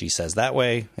convincing, she says that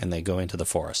way, and they go into the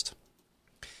forest.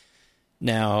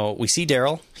 Now, we see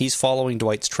Daryl. He's following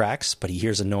Dwight's tracks, but he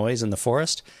hears a noise in the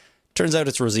forest. Turns out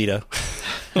it's Rosita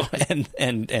and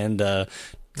Glenn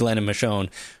and Michonne,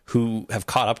 who have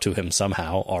caught up to him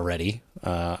somehow already.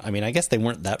 I mean, I guess they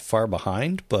weren't that far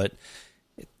behind, but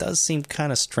it does seem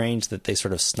kind of strange that they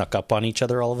sort of snuck up on each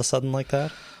other all of a sudden like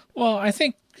that. Well,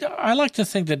 I like to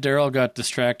think that Daryl got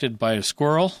distracted by a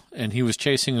squirrel, and he was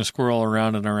chasing a squirrel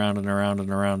around and around and around and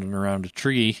around and around a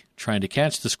tree, trying to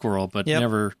catch the squirrel, but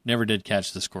never did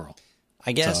catch the squirrel.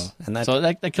 I guess. So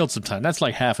that killed some time. That's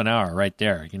like half an hour right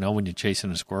there, you know, when you're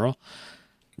chasing a squirrel.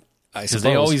 Because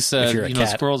they always,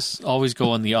 squirrels always go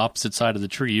on the opposite side of the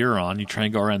tree you're on. You try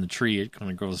and go around the tree, it kind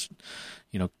of goes,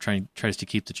 you know, tries to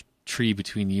keep the tree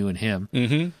between you and him.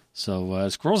 Mm-hmm. So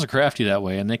squirrels are crafty that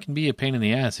way, and they can be a pain in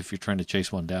the ass if you're trying to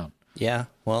chase one down. Yeah,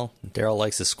 well, Daryl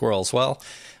likes his squirrels. Well,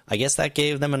 I guess that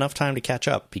gave them enough time to catch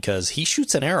up because he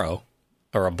shoots an arrow,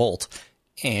 or a bolt,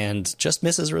 and just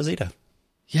misses Rosita.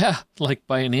 Yeah, like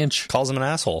by an inch. Calls him an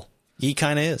asshole. He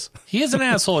kind of is. He is an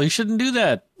asshole. He shouldn't do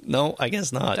that. No, I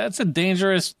guess not. That's a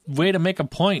dangerous way to make a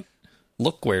point.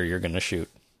 Look where you're going to shoot.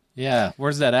 Yeah,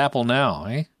 where's that apple now,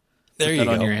 eh? There Put you that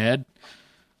go. On your head.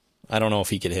 I don't know if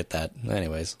he could hit that.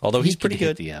 Anyways, although he's pretty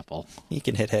good. He can hit the apple. He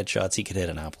can hit headshots. He could hit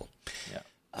an apple.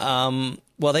 Yeah.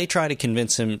 Well, they try to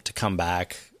convince him to come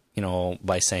back, you know,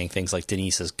 by saying things like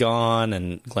Denise is gone,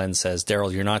 and Glenn says,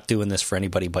 Daryl, you're not doing this for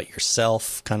anybody but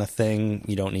yourself, kind of thing.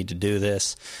 You don't need to do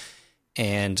this.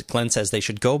 And Glenn says they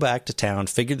should go back to town,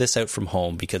 figure this out from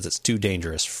home because it's too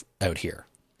dangerous out here.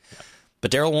 Yeah.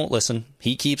 But Daryl won't listen.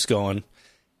 He keeps going,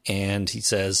 and he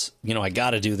says, you know, I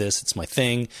got to do this. It's my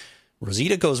thing.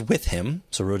 Rosita goes with him,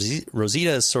 so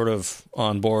Rosita is sort of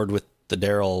on board with the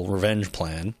Daryl revenge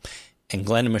plan, and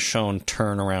Glenn and Michonne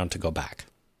turn around to go back.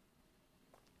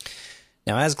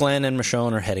 Now, as Glenn and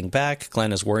Michonne are heading back,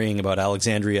 Glenn is worrying about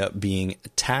Alexandria being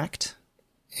attacked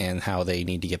and how they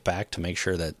need to get back to make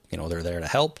sure that, you know, they're there to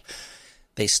help.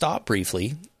 They stop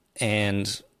briefly,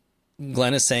 and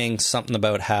Glenn is saying something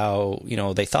about how, you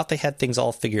know, they thought they had things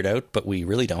all figured out, but we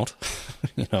really don't.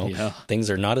 You know,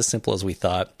 Things are not as simple as we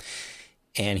thought.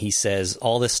 And he says,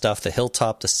 all this stuff, the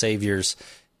hilltop, the saviors,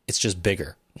 it's just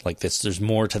bigger. Like this, there's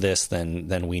more to this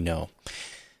than we know.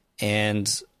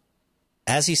 And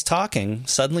as he's talking,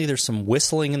 suddenly there's some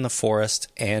whistling in the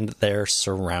forest, and they're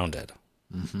surrounded.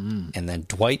 Mm-hmm. And then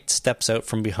Dwight steps out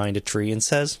from behind a tree and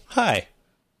says, hi.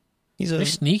 They're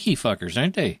sneaky fuckers,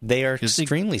 aren't they? They are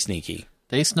extremely sneaky.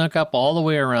 They snuck up all the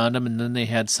way around him, and then they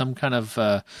had some kind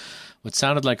of what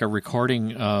sounded like a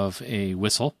recording of a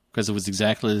whistle, because it was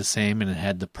exactly the same and it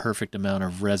had the perfect amount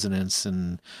of resonance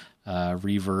and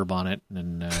reverb on it,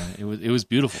 and it was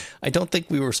beautiful. I don't think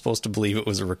we were supposed to believe it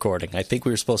was a recording. I think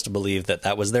we were supposed to believe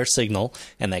that was their signal,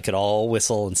 and they could all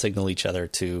whistle and signal each other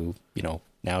to,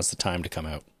 now's the time to come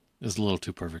out. It was a little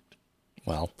too perfect.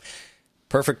 Well,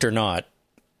 perfect or not,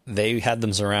 they had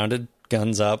them surrounded,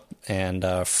 guns up, and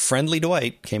friendly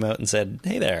Dwight came out and said,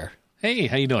 "Hey there. Hey,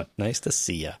 how you doing? Nice to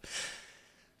see you."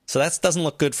 So that doesn't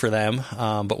look good for them,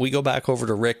 but we go back over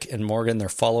to Rick and Morgan. They're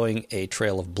following a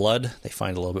trail of blood. They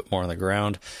find a little bit more on the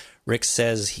ground. Rick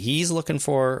says he's looking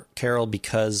for Carol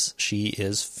because she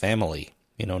is family,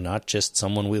 not just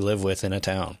someone we live with in a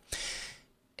town.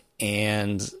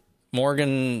 And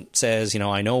Morgan says,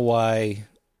 I know why,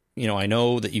 I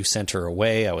know that you sent her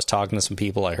away. I was talking to some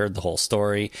people. I heard the whole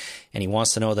story. And he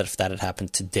wants to know that if that had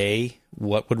happened today,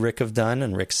 what would Rick have done?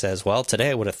 And Rick says, well,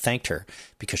 today I would have thanked her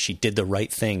because she did the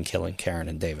right thing killing Karen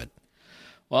and David.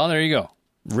 Well, there you go.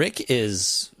 Rick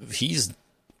he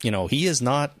is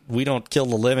not, we don't kill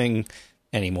the living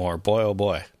anymore. Boy, oh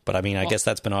boy. But I mean, I guess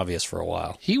that's been obvious for a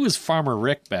while. He was Farmer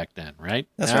Rick back then, right?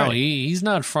 That's right. He's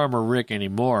not Farmer Rick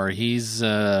anymore. He's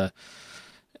mass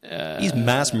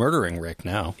murdering Rick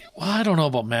now. Well, I don't know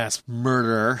about mass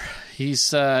murder.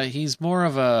 He's more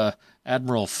of a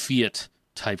Admiral Fiat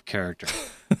type character.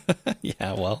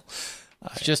 Yeah, well.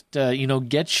 Just,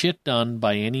 get shit done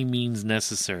by any means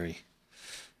necessary.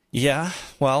 Yeah,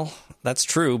 well, that's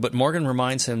true. But Morgan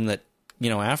reminds him that,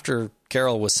 after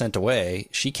Carol was sent away,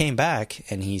 she came back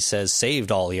and he says,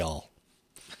 saved all y'all.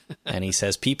 And he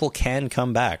says, people can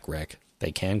come back, Rick.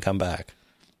 They can come back.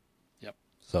 Yep.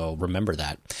 So remember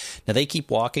that. Now they keep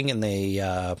walking and they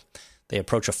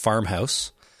approach a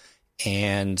farmhouse,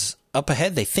 and up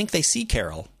ahead they think they see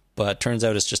Carol, but turns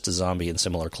out it's just a zombie in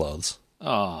similar clothes.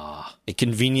 Ah, A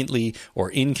conveniently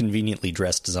or inconveniently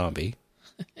dressed zombie.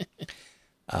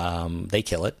 They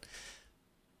kill it.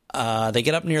 They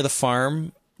get up near the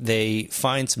farm. They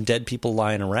find some dead people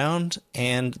lying around,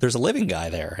 and there's a living guy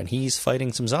there, and he's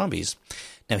fighting some zombies.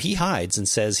 Now, he hides and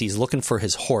says he's looking for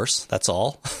his horse, that's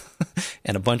all,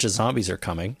 and a bunch of zombies are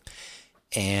coming.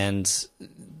 And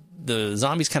the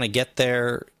zombies kind of get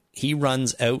there. He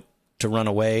runs out to run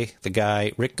away, the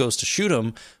guy. Rick goes to shoot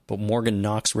him, but Morgan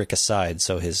knocks Rick aside,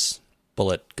 so his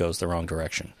bullet goes the wrong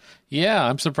direction. Yeah,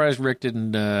 I'm surprised Rick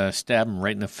didn't stab him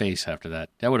right in the face after that.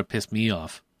 That would have pissed me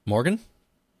off. Morgan?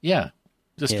 Yeah.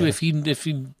 Just if he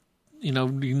he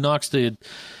knocks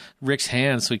Rick's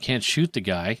hand so he can't shoot the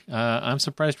guy. I'm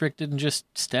surprised Rick didn't just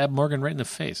stab Morgan right in the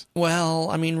face. Well,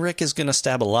 I mean, Rick is going to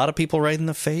stab a lot of people right in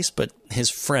the face, but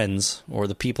his friends, or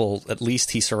the people at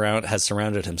least he has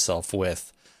surrounded himself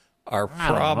with, are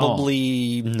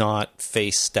probably not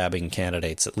face-stabbing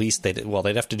candidates. At least they'd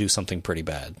have to do something pretty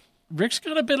bad. Rick's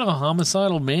got a bit of a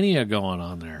homicidal mania going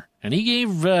on there, and he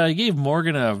gave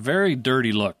Morgan a very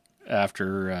dirty look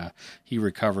after he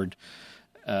recovered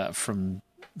from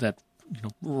that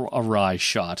awry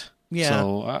shot. Yeah.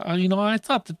 So I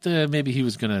thought that maybe he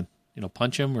was gonna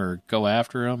punch him or go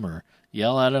after him or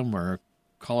yell at him or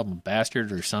call him a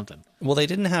bastard or something. Well, they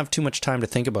didn't have too much time to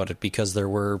think about it because there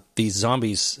were these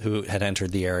zombies who had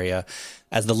entered the area.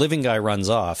 As the living guy runs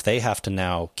off, they have to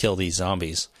now kill these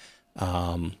zombies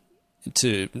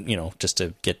to just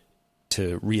to get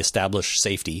to reestablish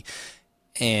safety.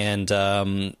 And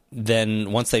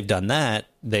then once they've done that,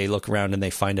 they look around and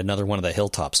they find another one of the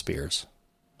hilltop spears.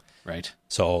 Right.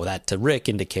 So that to Rick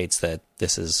indicates that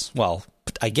this is, well,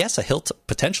 I guess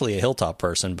potentially a hilltop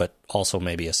person, but also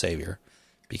maybe a savior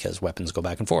because weapons go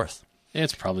back and forth.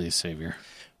 It's probably a savior.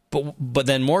 But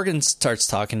then Morgan starts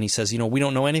talking. He says, we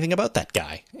don't know anything about that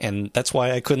guy. And that's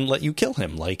why I couldn't let you kill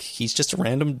him. Like, he's just a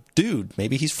random dude.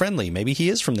 Maybe he's friendly. Maybe he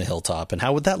is from the hilltop. And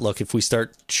how would that look if we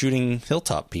start shooting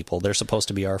hilltop people? They're supposed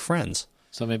to be our friends.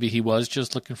 So maybe he was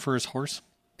just looking for his horse?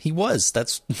 He was.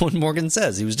 That's what Morgan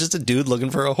says. He was just a dude looking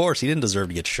for a horse. He didn't deserve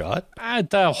to get shot.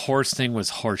 That horse thing was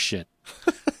horse shit.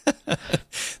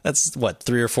 That's,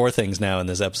 3 or 4 things now in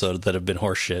this episode that have been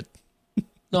horse shit.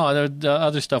 No, the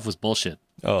other stuff was bullshit.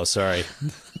 Oh, sorry.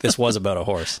 This was about a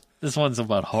horse. This one's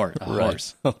about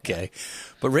horse. Okay.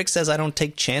 But Rick says, I don't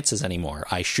take chances anymore.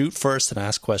 I shoot first and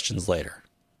ask questions later.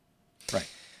 Right.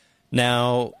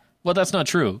 Now... Well, that's not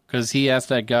true, because he asked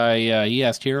that guy, he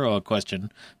asked Hero a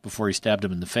question before he stabbed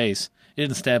him in the face. He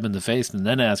didn't stab him in the face and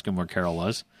then ask him where Carol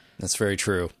was. That's very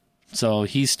true. So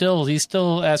he's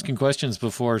still asking questions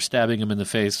before stabbing him in the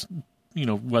face,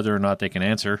 whether or not they can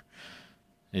answer.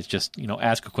 It's just,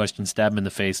 ask a question, stab him in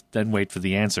the face, then wait for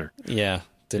the answer. Yeah,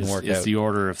 didn't work out. It's the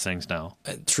order of things now.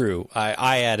 True.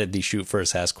 I added the shoot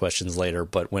first, ask questions later,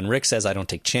 but when Rick says I don't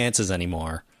take chances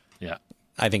anymore, yeah,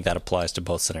 I think that applies to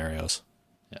both scenarios.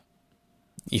 Yeah.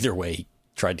 Either way, he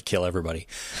tried to kill everybody.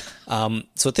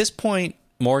 So at this point,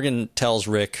 Morgan tells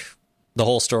Rick the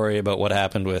whole story about what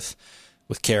happened with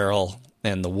Carol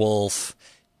and the wolf,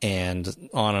 and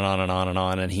on and on and on and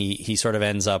on. And he sort of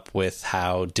ends up with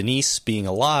how Denise being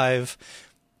alive,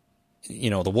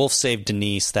 the wolf saved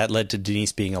Denise. That led to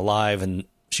Denise being alive, and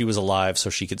she was alive so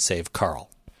she could save Carl.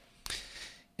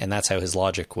 And that's how his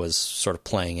logic was sort of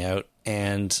playing out.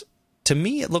 And to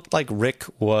me, it looked like Rick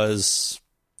was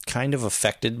kind of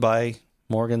affected by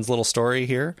Morgan's little story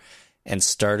here and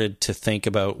started to think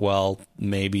about, well,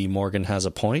 maybe Morgan has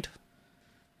a point.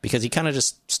 Because he kind of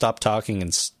just stopped talking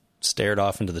and stared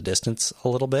off into the distance a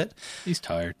little bit. He's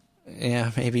tired.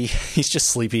 Yeah, maybe. He's just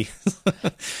sleepy.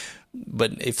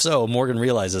 But if so, Morgan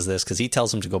realizes this because he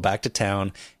tells him to go back to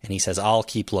town, and he says, I'll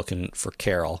keep looking for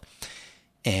Carol.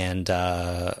 And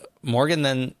Morgan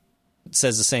then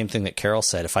says the same thing that Carol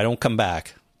said. If I don't come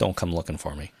back, don't come looking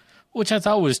for me. Which I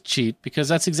thought was cheap, because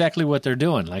that's exactly what they're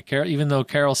doing. Like, even though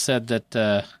Carol said that,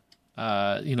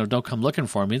 don't come looking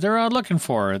for me, they're out looking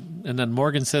for her. And then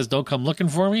Morgan says, don't come looking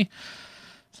for me.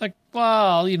 It's like,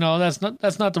 well, that's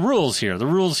not the rules here. The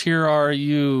rules here are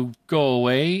you go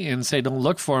away and say, don't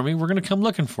look for me. We're going to come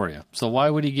looking for you. So why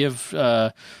would he give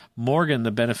Morgan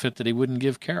the benefit that he wouldn't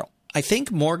give Carol? I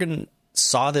think Morgan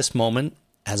saw this moment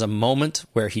as a moment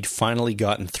where he'd finally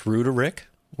gotten through to Rick,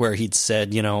 where he'd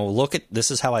said, look,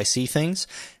 this is how I see things.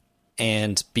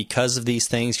 And because of these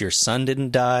things, your son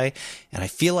didn't die. And I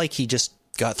feel like he just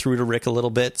got through to Rick a little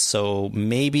bit. So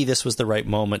maybe this was the right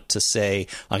moment to say,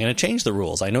 I'm going to change the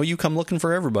rules. I know you come looking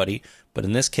for everybody, but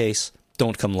in this case,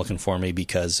 don't come looking for me,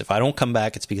 because if I don't come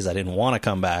back, it's because I didn't want to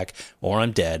come back or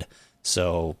I'm dead.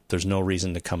 So there's no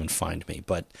reason to come and find me.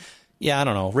 But yeah, I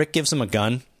don't know. Rick gives him a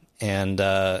gun, and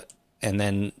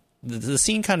then the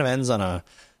scene kind of ends on a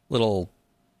little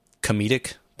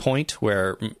comedic point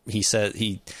where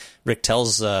Rick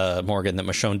tells Morgan that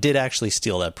Michonne did actually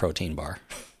steal that protein bar.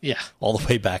 Yeah. All the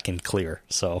way back in clear.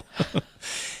 So,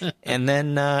 and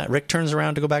then Rick turns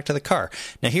around to go back to the car.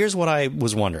 Now, here's what I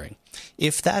was wondering.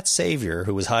 If that savior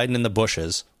who was hiding in the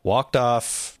bushes walked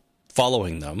off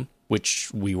following them,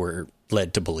 which we were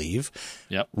led to believe,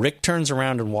 yep. Rick turns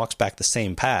around and walks back the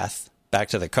same path back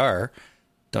to the car,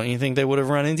 don't you think they would have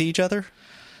run into each other?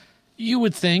 You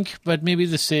would think, but maybe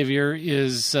the savior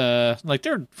is,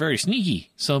 they're very sneaky.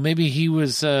 So maybe he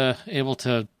was able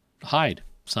to hide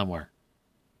somewhere.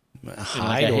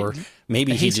 Hide, or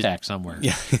maybe a haystack somewhere.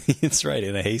 Yeah, that's right,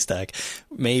 in a haystack.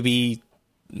 Maybe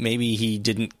he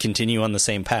didn't continue on the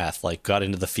same path, like got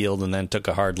into the field and then took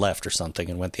a hard left or something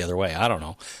and went the other way. I don't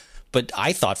know. But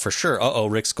I thought for sure,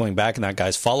 Rick's going back and that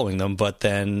guy's following them, but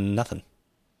then nothing.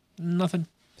 Nothing.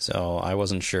 So I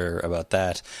wasn't sure about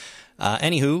that.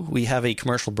 Anywho, we have a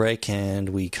commercial break and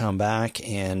we come back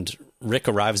and Rick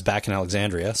arrives back in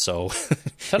Alexandria. So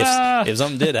if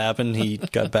something did happen, he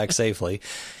got back safely.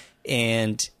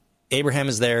 And Abraham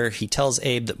is there. He tells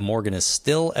Abe that Morgan is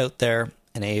still out there.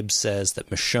 And Abe says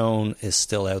that Michonne is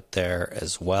still out there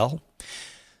as well.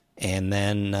 And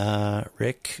then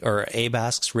Abe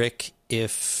asks Rick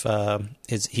if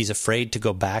he's afraid to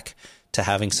go back to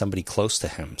having somebody close to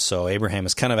him. So Abraham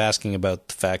is kind of asking about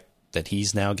the fact that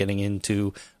he's now getting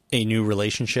into a new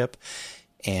relationship.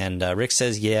 And Rick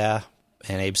says, yeah.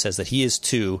 And Abe says that he is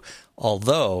too,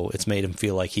 although it's made him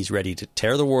feel like he's ready to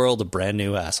tear the world a brand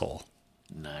new asshole.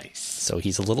 Nice. So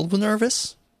he's a little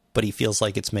nervous, but he feels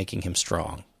like it's making him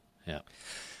strong. Yeah.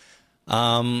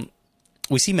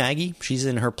 We see Maggie. She's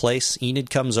in her place.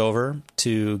 Enid comes over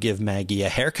to give Maggie a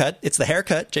haircut. It's the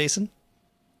haircut, Jason.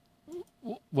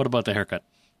 What about the haircut?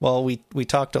 Well, we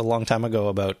talked a long time ago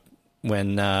about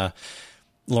when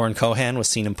Lauren Cohan was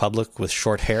seen in public with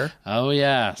short hair. Oh,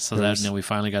 yeah. So now we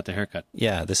finally got the haircut.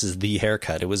 Yeah, this is the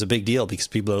haircut. It was a big deal because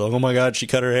people are like, oh my God, she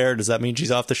cut her hair. Does that mean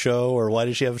she's off the show? Or why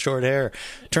does she have short hair?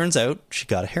 Turns out she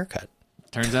got a haircut.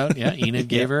 Turns out, yeah, Enid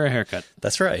gave her a haircut.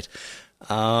 That's right.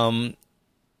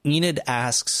 Enid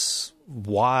asks,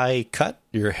 why cut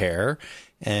your hair?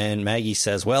 And Maggie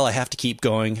says, well, I have to keep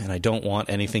going and I don't want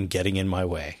anything getting in my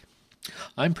way.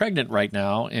 I'm pregnant right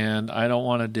now, and I don't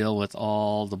want to deal with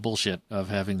all the bullshit of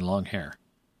having long hair.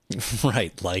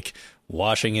 Right, like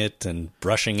washing it and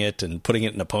brushing it and putting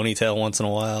it in a ponytail once in a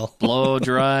while. Blow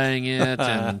drying it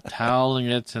and toweling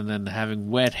it and then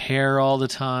having wet hair all the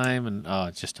time. And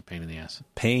it's just a pain in the ass.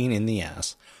 Pain in the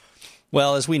ass.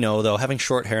 Well, as we know, though, having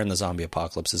short hair in the zombie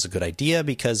apocalypse is a good idea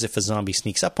because if a zombie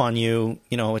sneaks up on you,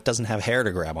 it doesn't have hair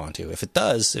to grab onto. If it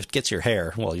does, if it gets your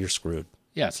hair, well, you're screwed.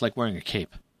 Yeah, it's like wearing a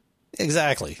cape.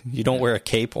 Exactly. You don't wear a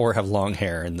cape or have long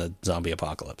hair in the zombie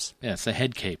apocalypse. Yeah, it's a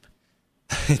head cape.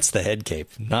 It's the head cape.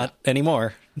 Not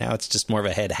anymore. Now it's just more of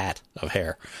a head hat of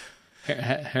hair.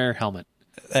 Hair helmet.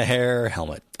 A hair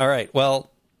helmet. All right. Well,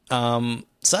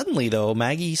 suddenly, though,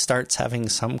 Maggie starts having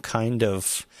some kind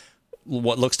of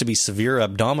what looks to be severe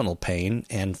abdominal pain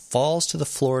and falls to the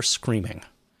floor screaming.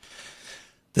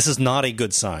 This is not a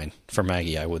good sign for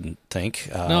Maggie, I wouldn't think.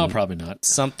 No, probably not.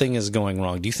 Something is going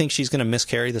wrong. Do you think she's going to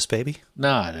miscarry this baby?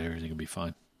 Nah, everything will be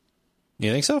fine.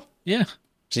 You think so? Yeah.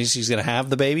 She's going to have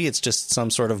the baby? It's just some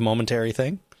sort of momentary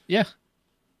thing? Yeah.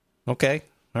 Okay.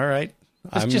 All right.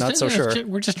 I'm not so sure.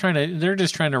 They're just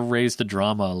trying to raise the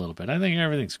drama a little bit. I think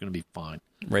everything's going to be fine.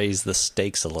 Raise the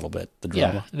stakes a little bit, the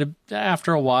drama. Yeah.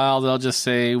 After a while, they'll just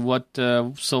say, what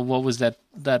was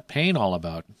that pain all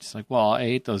about? It's like, well, I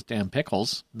ate those damn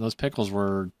pickles. Those pickles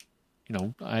were,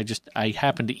 I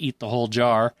happened to eat the whole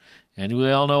jar. And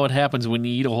we all know what happens when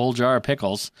you eat a whole jar of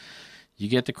pickles. You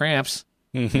get the cramps.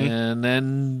 Mm-hmm. And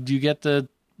then you get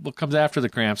what comes after the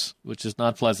cramps, which is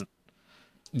not pleasant.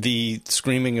 The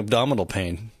screaming abdominal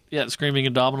pain. Yeah, screaming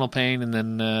abdominal pain, and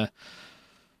then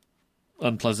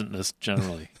unpleasantness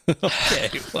generally.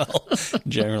 Okay, well,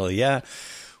 generally, yeah.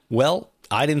 Well,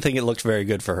 I didn't think it looked very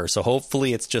good for her, so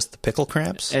hopefully it's just the pickle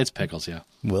cramps. It's pickles, yeah.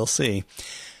 We'll see.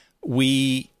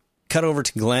 We cut over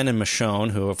to Glenn and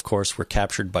Michonne, who, of course, were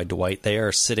captured by Dwight. They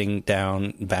are sitting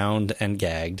down, bound and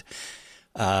gagged.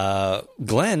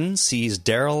 Glenn sees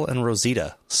Daryl and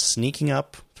Rosita sneaking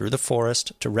up through the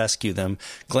forest to rescue them.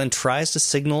 Glenn tries to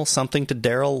signal something to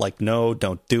Daryl, like, no,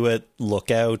 don't do it,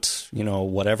 look out,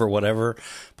 whatever.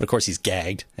 But of course he's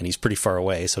gagged and he's pretty far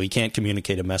away, so he can't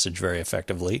communicate a message very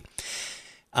effectively.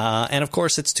 And of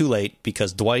course it's too late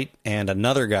because Dwight and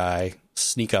another guy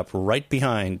sneak up right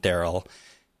behind Daryl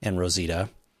and Rosita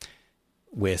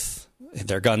with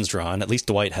their guns drawn. At least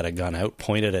Dwight had a gun out,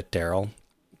 pointed at Daryl.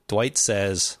 Dwight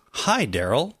says, "Hi,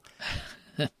 Daryl,"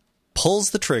 pulls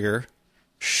the trigger,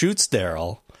 shoots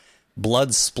Daryl,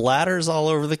 blood splatters all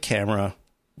over the camera.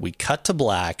 We cut to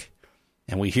black,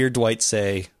 and we hear Dwight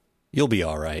say, "You'll be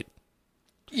all right."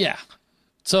 Yeah.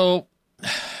 So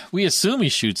we assume he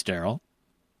shoots Daryl.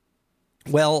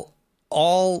 Well,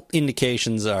 all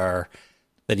indications are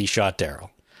that he shot Daryl.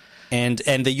 And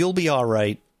the "you'll be all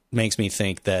right" makes me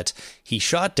think that he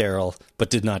shot Daryl but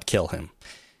did not kill him.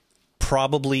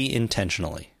 Probably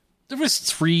intentionally. There was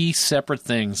 3 separate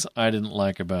things I didn't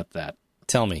like about that.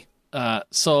 Tell me.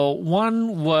 So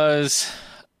one was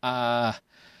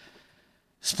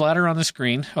splatter on the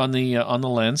screen, on the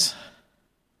lens.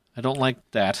 I don't like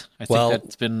that. I think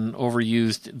that's been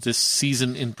overused this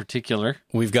season in particular.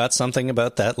 We've got something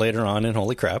about that later on in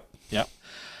Holy Crap. Yep.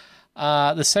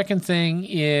 The second thing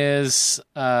is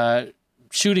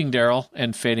shooting Daryl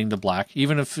and fading to black.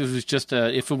 Even if it was just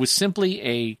if it was simply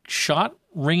a shot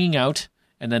ringing out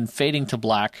and then fading to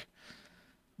black,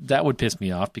 that would piss me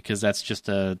off because that's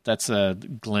a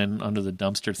Glenn under the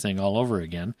dumpster thing all over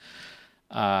again.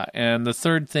 And the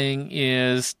third thing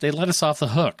is they let us off the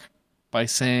hook by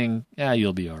saying, "Yeah,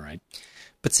 you'll be all right."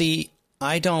 But see,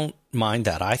 I don't mind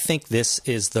that. I think this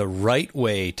is the right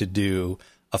way to do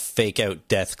a fake out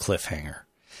death cliffhanger.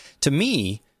 To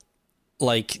me,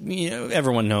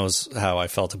 everyone knows how I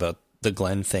felt about the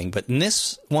Glenn thing, but in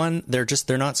this one, they're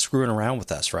not screwing around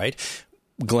with us, right?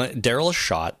 Daryl is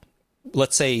shot.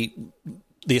 Let's say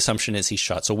the assumption is he's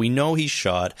shot. So we know he's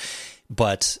shot,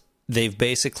 but they've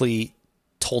basically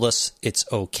told us it's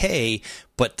okay,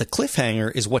 but the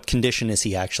cliffhanger is what condition is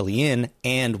he actually in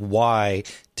and why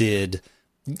did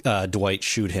Dwight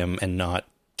shoot him and not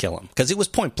kill him? Because it was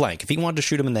point blank. If he wanted to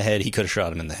shoot him in the head, he could have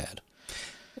shot him in the head.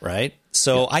 Right?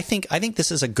 So yeah. I think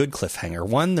this is a good cliffhanger.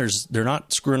 One, they're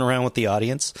not screwing around with the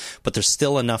audience, but there's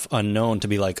still enough unknown to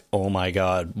be like, oh my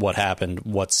God, what happened?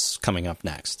 What's coming up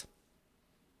next?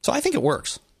 So I think it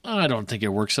works. I don't think it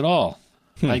works at all.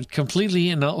 I completely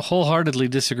and wholeheartedly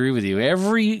disagree with you.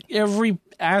 Every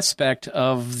aspect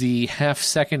of the half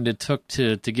second it took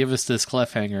to give us this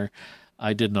cliffhanger,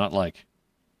 I did not like.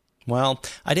 Well,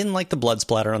 I didn't like the blood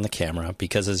splatter on the camera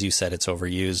because, as you said, it's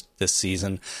overused this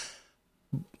season.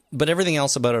 But everything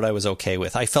else about it I was okay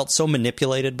with. I felt so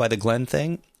manipulated by the Glenn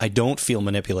thing. I don't feel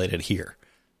manipulated here,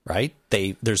 right?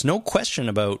 There's no question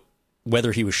about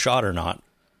whether he was shot or not.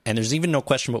 And there's even no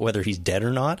question about whether he's dead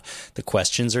or not. The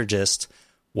questions are just,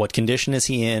 what condition is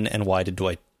he in and why did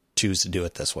Dwight choose to do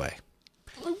it this way?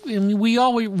 I mean, we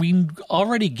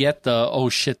already get the, oh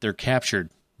shit, they're captured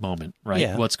moment, right?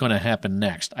 Yeah. What's going to happen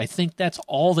next? I think that's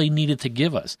all they needed to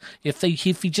give us. If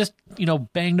he just,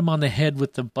 banged him on the head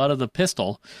with the butt of the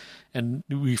pistol and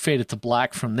we faded to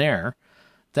black from there,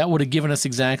 that would have given us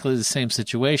exactly the same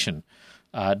situation.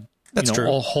 That's true.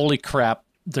 Oh, holy crap,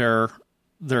 they're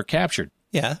captured.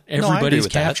 Yeah, everybody's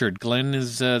captured. Glenn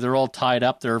is. They're all tied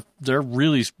up. They're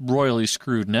really royally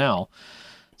screwed now.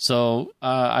 So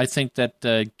I think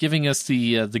that giving us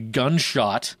the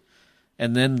gunshot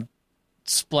and then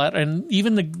splat, and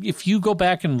even if you go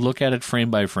back and look at it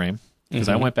frame by frame, because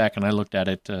I went back and I looked at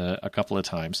it a couple of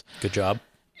times. Good job.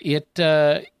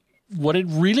 What it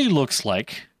really looks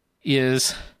like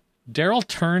is Daryl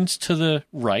turns to the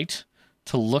right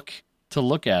to look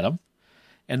at him,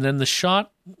 and then the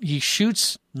shot he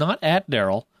shoots not at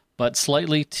Daryl but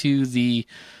slightly to the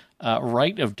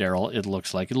right of Daryl. It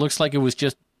looks like it was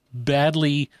just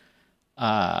badly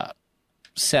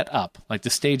set up, like the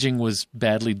staging was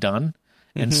badly done,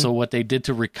 and so what they did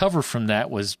to recover from that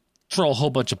was throw a whole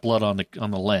bunch of blood on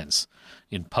the lens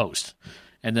in post,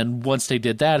 and then once they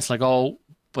did that, it's like, oh,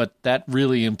 but that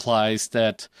really implies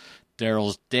that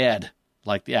Daryl's dead.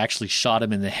 Like they actually shot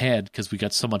him in the head because we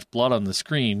got so much blood on the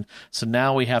screen. So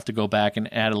now we have to go back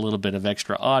and add a little bit of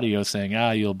extra audio saying,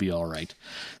 you'll be all right.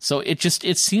 So it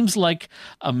seems like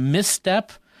a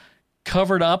misstep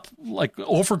covered up, like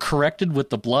overcorrected with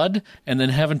the blood, and then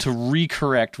having to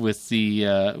recorrect with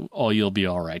the, you'll be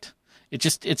all right.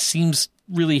 It seems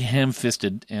really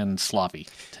ham-fisted and sloppy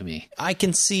to me. I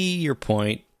can see your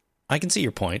point,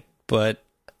 but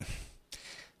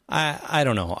I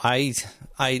don't know.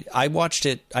 I watched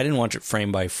it. I didn't watch it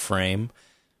frame by frame,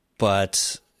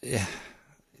 but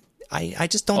I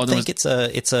just don't think it's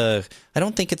a. I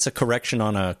don't think it's a correction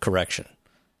on a correction.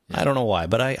 Yeah. I don't know why,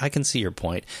 but I can see your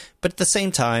point. But at the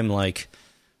same time, like,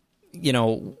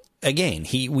 again,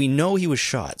 we know he was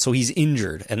shot, so he's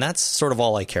injured, and that's sort of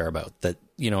all I care about. That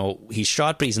he's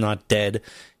shot, but he's not dead.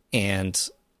 And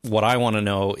what I want to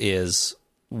know is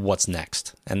what's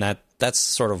next, and that's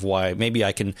sort of why maybe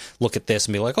I can look at this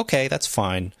and be like, okay, that's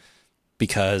fine,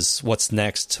 because what's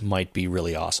next might be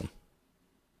really awesome.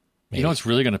 Maybe. You know what's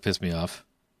really going to piss me off?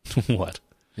 What?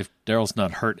 If Daryl's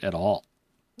not hurt at all.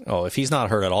 Oh, if he's not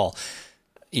hurt at all,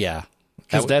 yeah.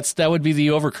 Because that would be the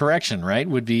overcorrection, right?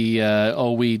 Would be,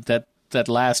 that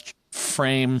last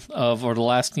frame of, or the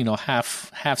last,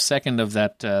 half second of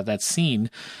that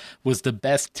scene was the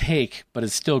best take, but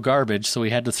it's still garbage, so we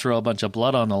had to throw a bunch of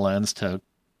blood on the lens to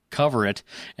cover it,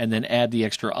 and then add the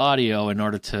extra audio in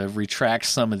order to retract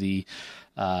some of the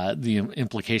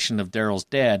implication of Daryl's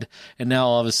dead. And now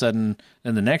all of a sudden,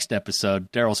 in the next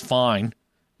episode, Daryl's fine,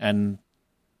 and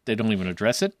they don't even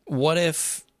address it. What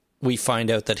if we find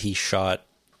out that he shot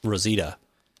Rosita,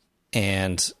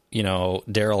 and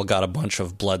Daryl got a bunch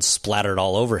of blood splattered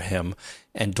all over him,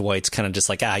 and Dwight's kind of just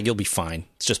like, you'll be fine.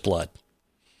 It's just blood.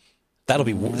 That'd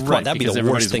be the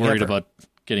worst thing worried ever. About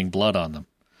getting blood on them.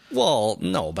 Well,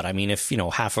 no, but I mean, if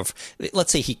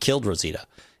let's say he killed Rosita,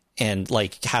 and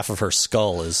like half of her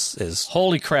skull is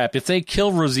holy crap! If they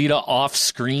kill Rosita off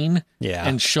screen, yeah,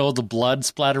 and show the blood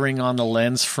splattering on the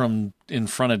lens from in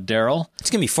front of Daryl, it's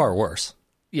gonna be far worse.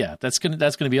 Yeah, that's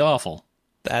gonna be awful.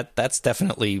 That's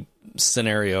definitely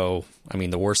scenario. I mean,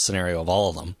 the worst scenario of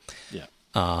all of them. Yeah.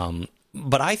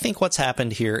 But I think what's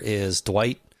happened here is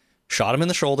Dwight shot him in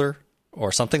the shoulder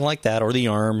or something like that, or the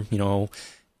arm.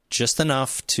 Just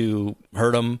enough to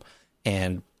hurt him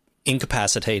and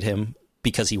incapacitate him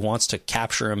because he wants to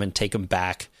capture him and take him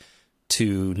back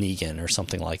to Negan or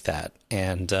something like that.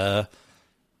 And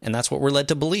that's what we're led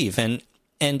to believe.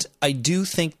 And I do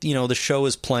think, the show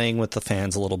is playing with the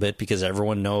fans a little bit because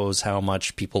everyone knows how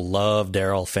much people love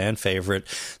Daryl, fan favorite.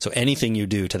 So anything you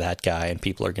do to that guy and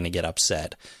people are going to get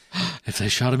upset. If they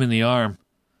shot him in the arm,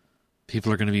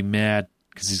 people are going to be mad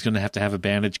because he's going to have a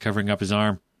bandage covering up his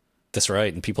arm. That's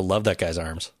right, and people love that guy's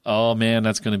arms. Oh man,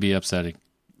 that's going to be upsetting.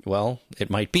 Well, it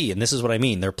might be, and this is what I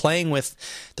mean. They're playing with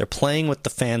the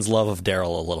fans' love of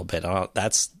Daryl a little bit.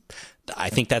 I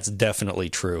think that's definitely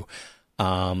true.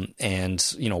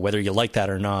 And whether you like that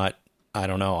or not, I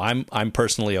don't know. I'm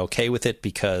personally okay with it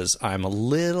because I'm a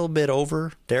little bit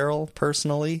over Daryl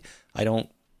personally. I don't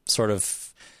sort of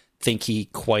think he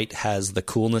quite has the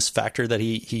coolness factor that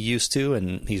he used to,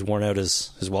 and he's worn out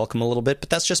his welcome a little bit,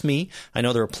 but that's just me. I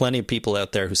know there are plenty of people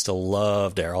out there who still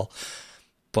love Daryl,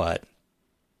 but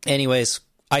anyways,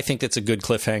 I think it's a good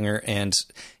cliffhanger, and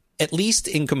at least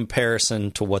in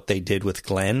comparison to what they did with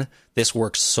Glenn, this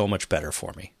works so much better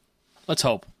for me. Let's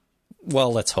hope.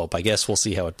 Well, let's hope. I guess we'll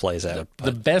see how it plays out.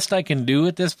 The best I can do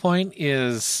at this point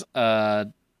is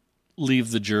leave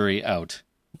the jury out.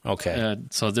 Okay.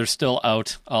 So they're still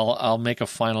out. I'll make a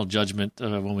final judgment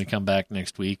when we come back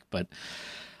next week, but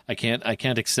I can't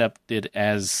accept it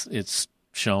as it's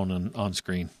shown on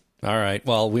screen. All right.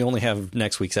 Well, we only have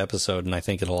next week's episode, and I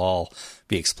think it'll all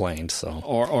be explained. So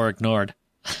or ignored.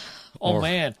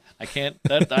 Man, I can't.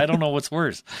 I don't know what's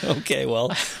worse. Okay,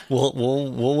 well,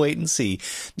 we'll wait and see.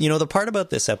 You know, the part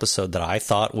about this episode that I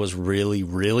thought was really,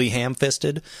 really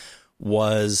ham-fisted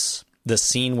was the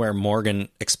scene where Morgan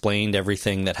explained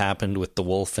everything that happened with the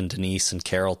wolf and Denise and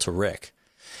Carol to Rick.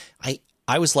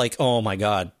 I was like, oh my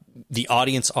God, the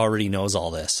audience already knows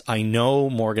all this. I know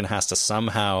Morgan has to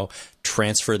somehow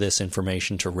transfer this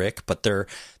information to Rick, but there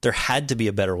had to be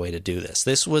a better way to do this.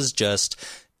 This was just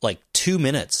like 2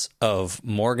 minutes of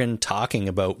Morgan talking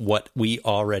about what we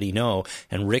already know,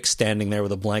 and Rick standing there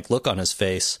with a blank look on his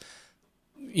face,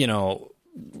 you know,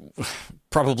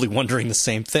 probably wondering the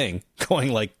same thing,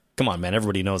 going like, come on, man,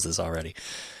 everybody knows this already.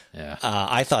 Yeah.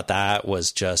 I thought that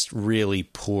was just really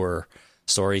poor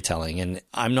storytelling. And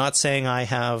I'm not saying I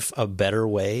have a better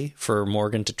way for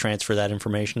Morgan to transfer that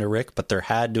information to Rick, but there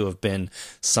had to have been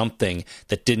something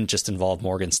that didn't just involve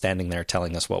Morgan standing there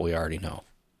telling us what we already know.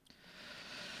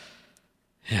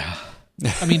 Yeah.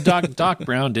 I mean, Doc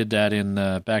Brown did that in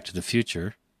Back to the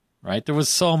Future, right? There was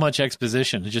so much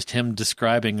exposition, just him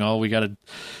describing, we got to,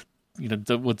 you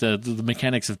know, with the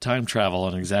mechanics of time travel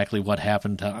and exactly what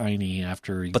happened to Einie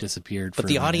after he disappeared. But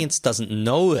the audience doesn't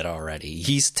know it already.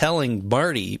 He's telling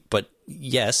Marty, but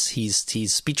yes, he's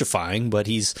speechifying, but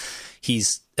he's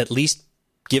at least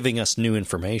giving us new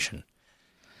information.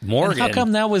 Morgan, and how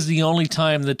come that was the only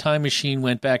time the time machine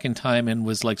went back in time and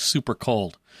was like super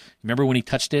cold? Remember when he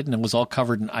touched it and it was all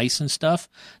covered in ice and stuff?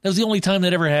 That was the only time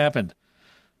that ever happened.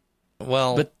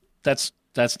 Well, but that's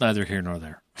neither here nor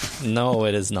there. No,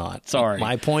 it is not. Sorry.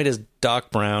 My point is Doc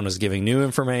Brown was giving new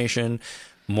information.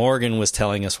 Morgan was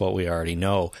telling us what we already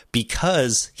know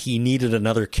because he needed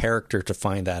another character to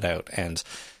find that out. And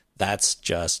that's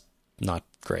just not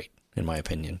great, in my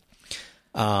opinion.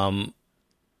 The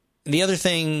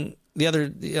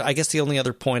only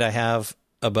other point I have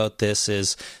about this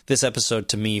is this episode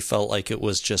to me felt like it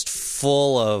was just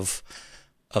full of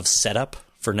setup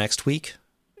for next week.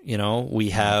 You know,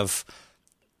 we have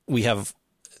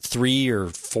 3 or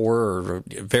 4 or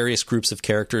various groups of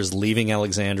characters leaving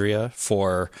Alexandria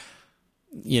for,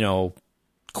 you know,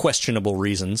 questionable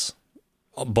reasons.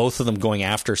 Both of them going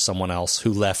after someone else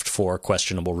who left for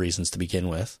questionable reasons to begin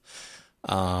with.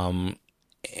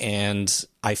 And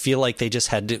I feel like they just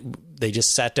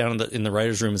sat down in the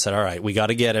writer's room and said, all right, we got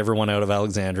to get everyone out of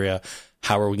Alexandria.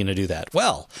 How are we going to do that?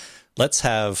 Well, let's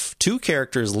have 2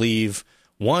 characters leave.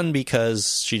 One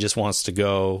because she just wants to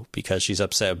go because she's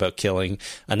upset about killing.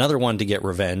 Another one to get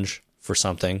revenge for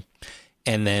something.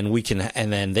 And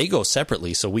then they go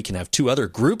separately so we can have 2 other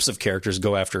groups of characters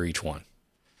go after each one.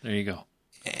 There you go.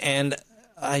 And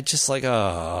I just like,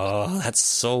 oh, that's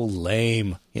so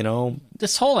lame, you know?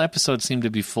 This whole episode seemed to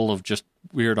be full of just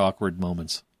weird, awkward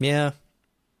moments. Yeah.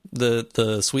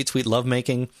 The sweet, sweet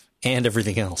lovemaking and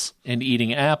everything else. And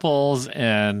eating apples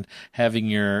and having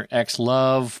your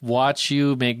ex-love watch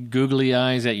you, make googly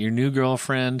eyes at your new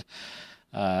girlfriend.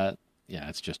 Yeah,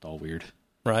 it's just all weird.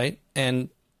 Right? And,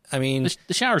 I mean...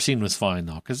 The shower scene was fine,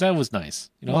 though, because that was nice.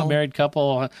 You know, a married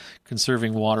couple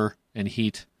conserving water and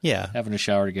heat. Yeah. Having a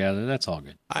shower together, that's all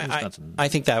good. I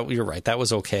think that you're right. That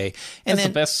was okay. And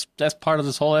that's the best part of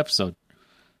this whole episode.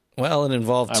 Well, it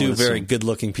involved 2 very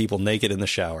good-looking people naked in the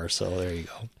shower, so there you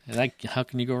go. And how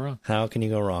can you go wrong? How can you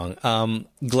go wrong?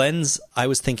 I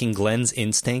was thinking Glenn's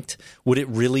instinct, would it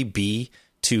really be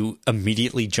to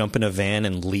immediately jump in a van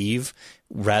and leave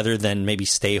rather than maybe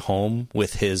stay home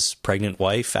with his pregnant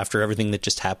wife after everything that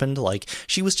just happened? Like,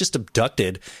 she was just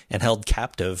abducted and held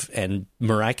captive and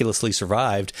miraculously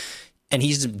survived, and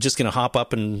he's just going to hop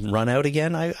up and run out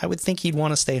again? I would think he'd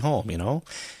want to stay home, you know?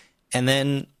 And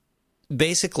then...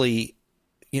 basically,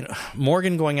 you know,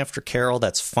 Morgan going after Carol,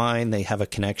 that's fine. They have a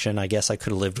connection. I guess I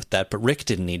could have lived with that, but Rick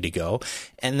didn't need to go.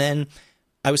 And then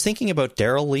I was thinking about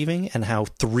Daryl leaving and how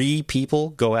 3 people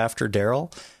go after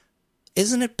Daryl.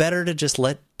 Isn't it better to just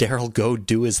let Daryl go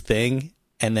do his thing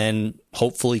and then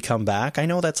hopefully come back? I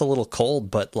know that's a little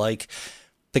cold, but like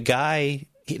the guy,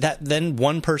 then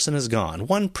one person is gone.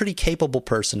 One pretty capable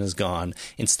person is gone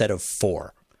instead of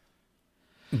 4.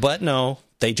 But no,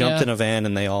 they jumped in a van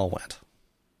and they all went.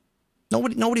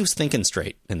 Nobody was thinking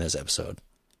straight in this episode.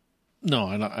 No,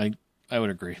 I would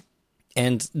agree.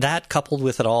 And that coupled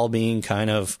with it all being kind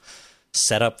of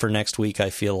set up for next week, I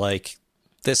feel like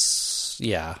this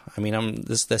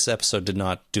episode did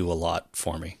not do a lot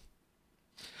for me.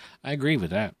 I agree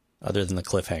with that. Other than the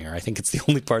cliffhanger. I think it's the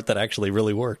only part that actually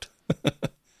really worked.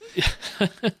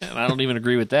 And I don't even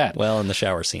agree with that. Well, in the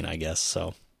shower scene, I guess,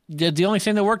 so. The only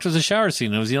thing that worked was the shower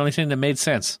scene. It was the only thing that made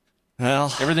sense.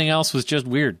 Well, everything else was just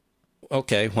weird.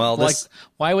 Okay, well,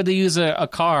 why would they use a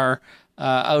car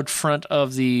out front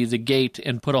of the gate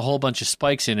and put a whole bunch of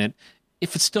spikes in it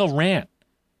if it still ran?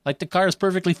 Like, the car is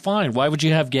perfectly fine. Why would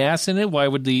you have gas in it? Why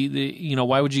would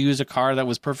why would you use a car that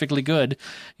was perfectly good?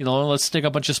 Let's stick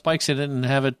a bunch of spikes in it and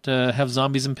have it have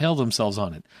zombies impale themselves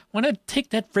on it. Why not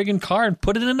take that friggin' car and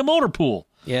put it in the motor pool?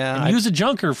 Yeah. And use a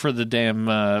junker for the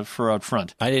damn, for out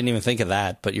front. I didn't even think of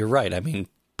that, but you're right. I mean,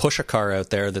 push a car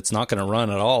out there that's not going to run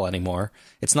at all anymore.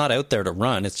 It's not out there to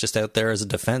run. It's just out there as a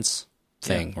defense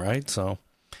thing, right? So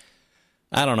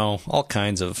I don't know, all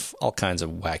kinds of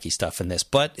wacky stuff in this,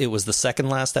 but it was the second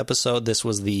last episode. This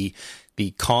was the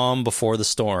calm before the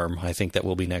storm. I think that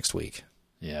will be next week.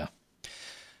 Yeah.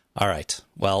 All right.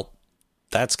 Well,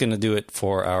 that's going to do it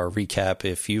for our recap.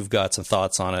 If you've got some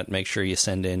thoughts on it, make sure you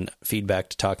send in feedback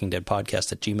to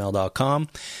talkingdeadpodcast@gmail.com.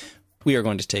 We are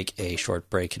going to take a short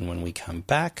break, and when we come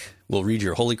back, we'll read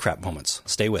your holy crap moments.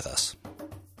 Stay with us.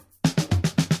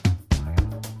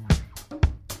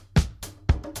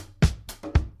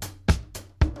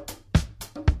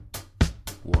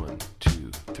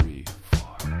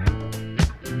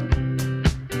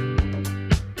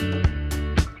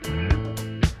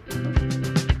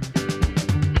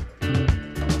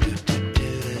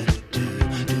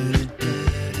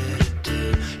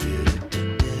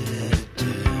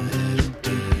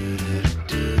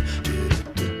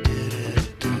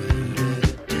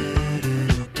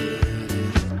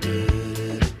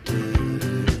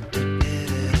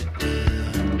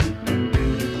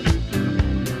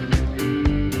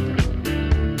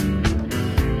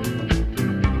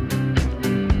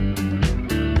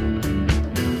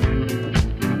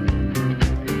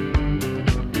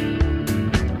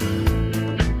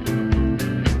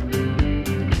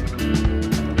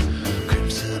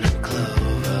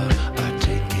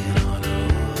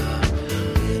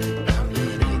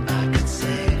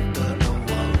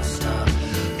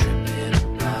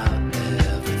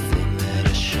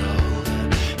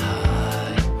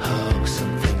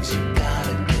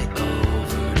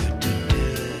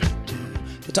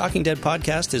 The Talking Dead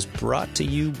podcast is brought to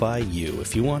you by you.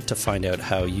 If you want to find out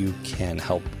how you can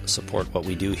help support what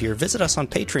we do here, visit us on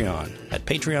Patreon at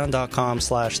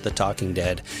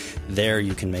patreon.com/thetalkingdead. There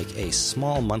you can make a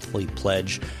small monthly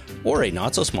pledge or a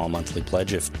not so small monthly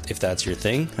pledge if that's your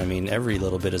thing. I mean, every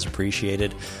little bit is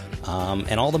appreciated.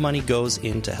 And all the money goes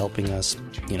into helping us,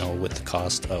 with the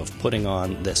cost of putting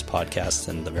on this podcast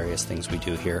and the various things we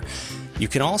do here. You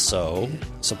can also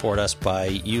support us by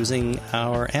using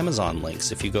our Amazon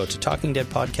links. If you go to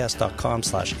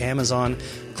talkingdeadpodcast.com/Amazon,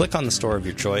 click on the store of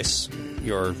your choice.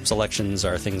 Your selections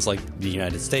are things like the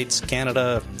United States,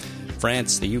 Canada,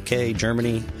 France, the UK,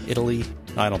 Germany, Italy.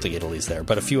 I don't think Italy's there,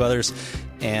 but a few others.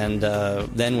 And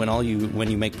then when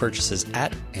you make purchases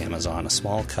at Amazon, a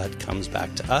small cut comes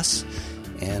back to us.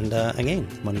 And again,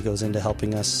 money goes into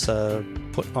helping us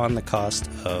put on the cost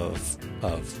of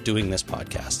doing this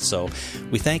podcast. So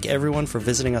we thank everyone for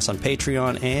visiting us on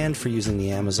Patreon and for using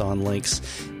the Amazon links.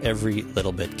 Every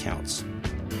little bit counts.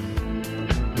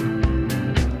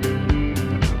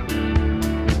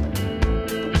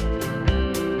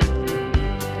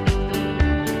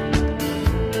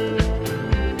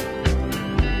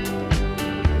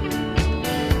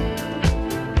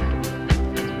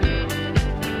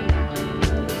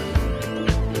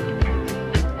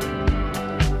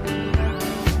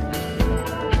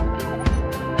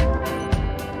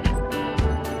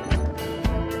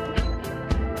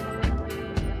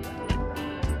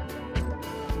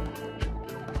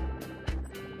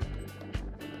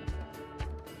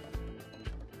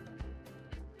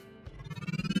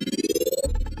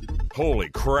 Holy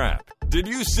crap. Did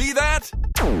you see that?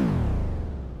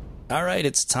 All right,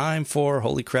 it's time for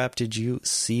Holy Crap, Did You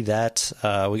See That?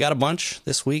 We got a bunch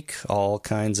this week, all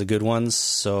kinds of good ones.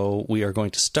 So we are going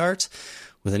to start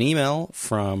with an email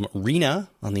from Rena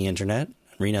on the internet.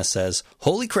 Rena says,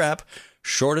 holy crap,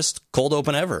 shortest cold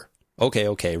open ever.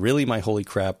 Okay, really my holy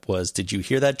crap was, did you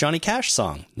hear that Johnny Cash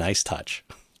song? Nice touch.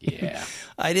 Yeah.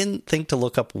 I didn't think to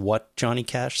look up what Johnny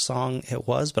Cash song it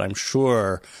was, but I'm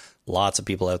sure lots of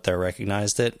people out there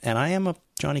recognized it, and I am a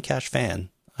Johnny Cash fan.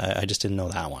 I just didn't know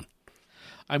that one.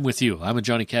 I'm with you. I'm a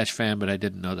Johnny Cash fan, but I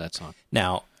didn't know that song.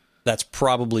 Now, that's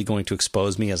probably going to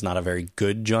expose me as not a very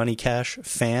good Johnny Cash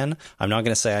fan. I'm not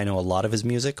going to say I know a lot of his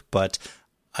music, but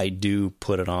I do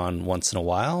put it on once in a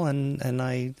while, and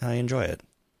I enjoy it.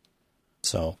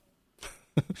 So,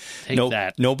 Take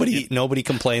that. Nobody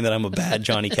complain that I'm a bad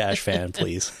Johnny Cash fan,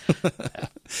 please.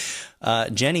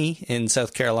 Jenny in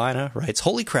South Carolina writes,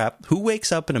 holy crap, who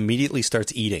wakes up and immediately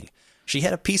starts eating? She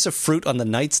had a piece of fruit on the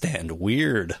nightstand.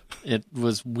 Weird. It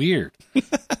was weird.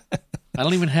 I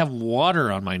don't even have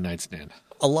water on my nightstand.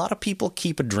 A lot of people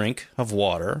keep a drink of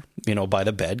water, by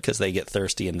the bed because they get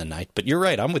thirsty in the night. But you're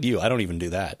right. I'm with you. I don't even do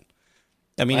that.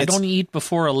 I mean, I don't eat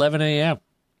before 11 a.m.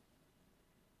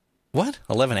 What?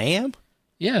 11 a.m.?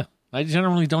 Yeah, I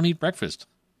generally don't eat breakfast.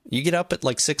 You get up at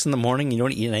like 6 in the morning, you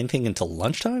don't eat anything until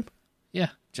lunchtime? Yeah,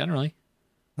 generally.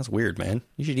 That's weird, man.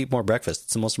 You should eat more breakfast.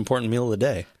 It's the most important meal of the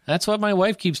day. That's what my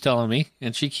wife keeps telling me,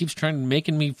 and she keeps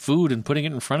making me food and putting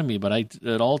it in front of me, but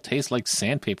it all tastes like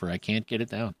sandpaper. I can't get it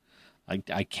down.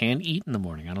 I can't eat in the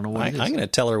morning. I don't know what it is. I'm going to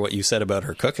tell her what you said about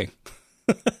her cooking.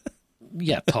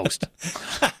 Yeah, toast.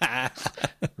 Or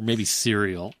maybe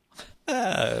cereal.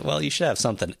 Well, you should have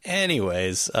something.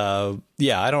 Anyways,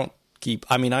 yeah,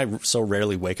 I so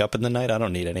rarely wake up in the night. I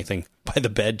don't need anything by the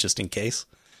bed just in case.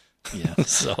 Yeah.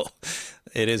 So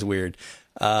it is weird.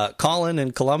 Colin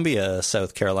in Columbia,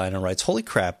 South Carolina writes, "Holy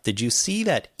crap, did you see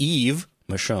that Eve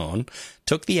Michonne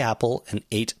took the apple and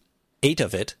ate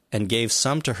of it and gave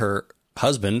some to her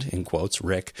husband, in quotes,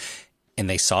 Rick, and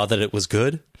they saw that it was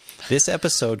good? This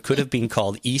episode could have been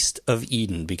called East of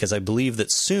Eden because I believe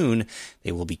that soon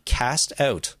they will be cast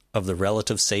out of the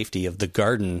relative safety of the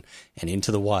garden and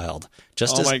into the wild,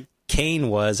 just as Cain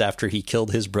was after he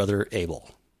killed his brother Abel."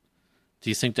 Do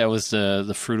you think that was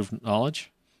the fruit of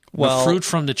knowledge? Well, the fruit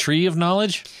from the tree of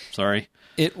knowledge? Sorry.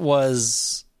 It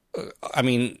was,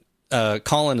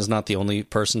 Colin is not the only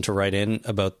person to write in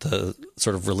about the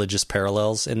sort of religious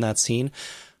parallels in that scene.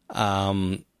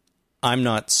 I'm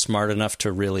not smart enough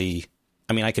to really,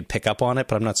 I could pick up on it,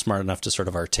 but I'm not smart enough to sort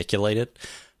of articulate it.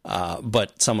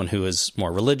 But someone who is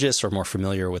more religious or more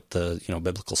familiar with the,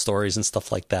 biblical stories and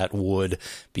stuff like that would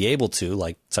be able to,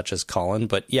 like, such as Colin.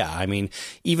 But yeah,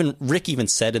 even Rick even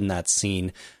said in that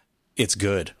scene, it's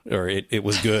good, or it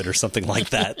was good, or something like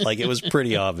that. Like, it was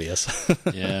pretty obvious.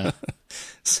 Yeah.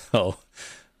 So,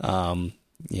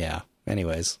 yeah.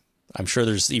 Anyways, I'm sure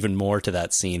there's even more to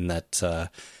that scene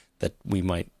that we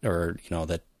might, or,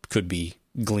 that could be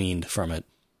gleaned from it,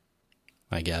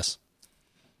 I guess.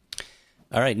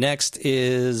 All right, next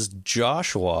is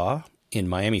Joshua in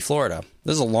Miami, Florida.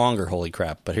 This is a longer holy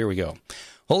crap, but here we go.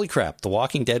 Holy crap, The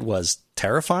Walking Dead was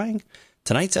terrifying?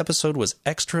 Tonight's episode was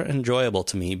extra enjoyable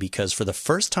to me because for the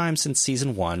first time since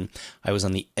season 1, I was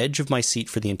on the edge of my seat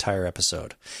for the entire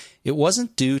episode. It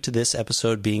wasn't due to this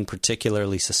episode being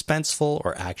particularly suspenseful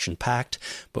or action-packed,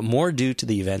 but more due to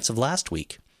the events of last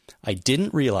week. I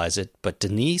didn't realize it, but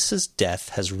Denise's death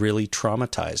has really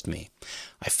traumatized me.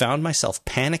 I found myself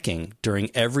panicking during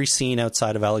every scene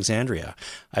outside of Alexandria.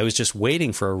 I was just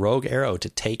waiting for a rogue arrow to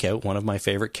take out one of my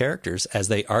favorite characters as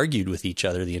they argued with each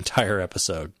other the entire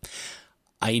episode.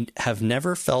 I have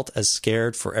never felt as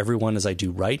scared for everyone as I do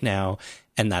right now,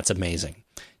 and that's amazing.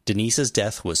 Denise's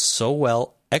death was so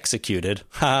well executed,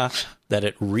 that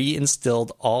it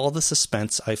reinstilled all the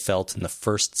suspense I felt in the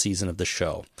first season of the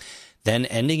show. Then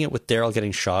ending it with Daryl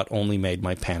getting shot only made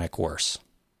my panic worse.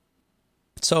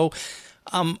 So,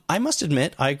 I must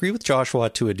admit, I agree with Joshua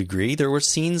to a degree. There were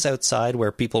scenes outside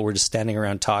where people were just standing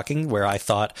around talking where I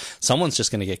thought someone's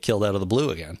just going to get killed out of the blue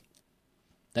again.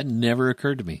 That never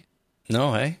occurred to me.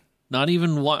 No, hey? Not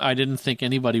even one. I didn't think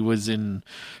anybody was in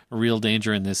real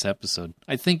danger in this episode.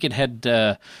 I think it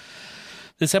had...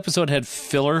 This episode had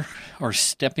filler or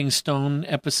stepping stone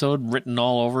episode written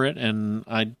all over it, and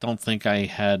I don't think I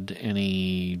had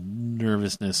any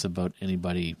nervousness about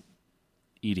anybody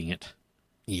eating it.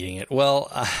 Eating it.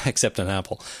 Well, except an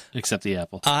apple. Except the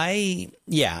apple. I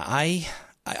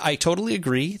totally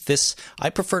agree.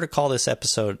 I prefer to call this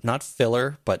episode not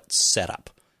filler, but setup.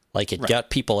 Like, it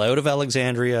got people out of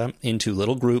Alexandria into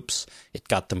little groups. It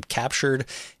got them captured,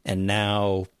 and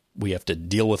now we have to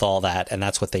deal with all that, and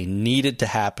that's what they needed to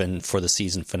happen for the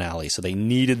season finale. So they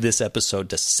needed this episode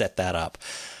to set that up.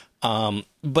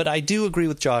 But I do agree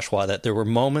with Joshua that there were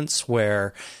moments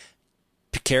where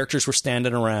characters were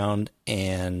standing around,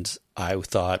 and I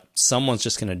thought someone's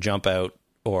just going to jump out,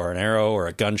 or an arrow or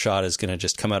a gunshot is going to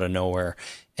just come out of nowhere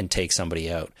and take somebody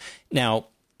out. Now,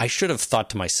 I should have thought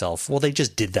to myself, well, they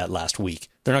just did that last week.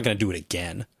 They're not going to do it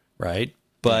again, right?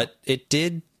 But it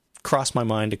did crossed my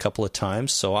mind a couple of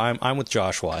times, so I'm with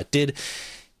Joshua. It did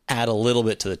add a little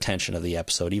bit to the tension of the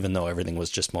episode, even though everything was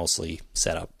just mostly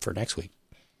set up for next week.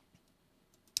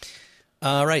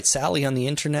 All right, Sally on the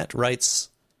internet writes,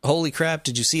 "Holy crap,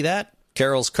 did you see that?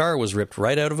 Carol's car was ripped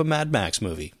right out of a Mad Max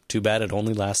movie. Too bad it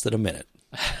only lasted a minute."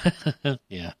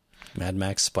 Yeah. Mad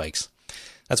Max spikes.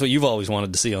 That's what you've always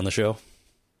wanted to see on the show.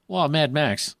 Well, Mad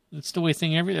Max. It's the way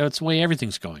it's the way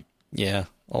everything's going. Yeah,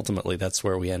 ultimately that's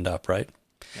where we end up, right?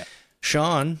 Yeah.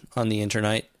 Sean on the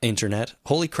internet,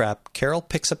 "Holy crap, Carol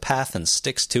picks a path and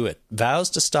sticks to it. Vows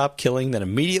to stop killing, then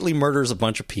immediately murders a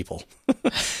bunch of people."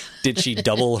 Did she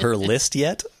double her list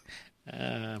yet?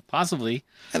 Possibly.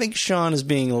 I think Sean is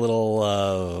being a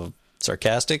little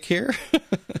sarcastic here.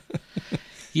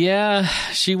 Yeah,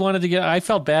 she wanted to get... I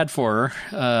felt bad for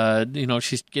her.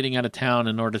 She's getting out of town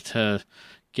in order to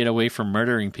get away from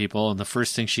murdering people, and the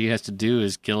first thing she has to do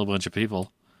is kill a bunch of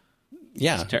people.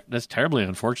 Yeah. That's terribly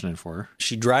unfortunate for her.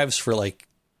 She drives for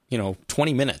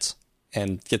 20 minutes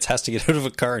and has to get out of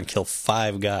a car and kill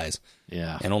 5 guys.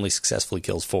 Yeah. And only successfully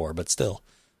kills 4, but still.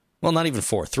 Well, not even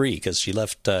 4, 3, because she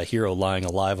left Hero lying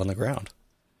alive on the ground.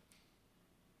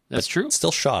 That's true.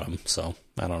 Still shot him, so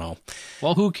I don't know.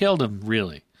 Well, who killed him,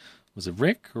 really? Was it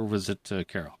Rick or was it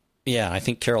Carol? Yeah, I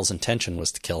think Carol's intention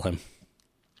was to kill him.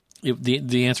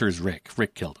 The answer is Rick.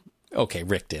 Rick killed him. Okay,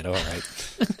 Rick did. All right.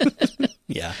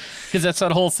 Yeah. Because that's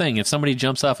that whole thing. If somebody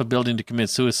jumps off a building to commit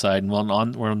suicide and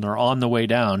when they're on the way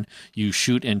down, you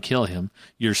shoot and kill him,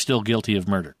 you're still guilty of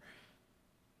murder.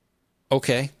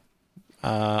 Okay.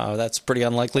 That's pretty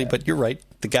unlikely, but you're right.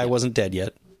 The guy wasn't dead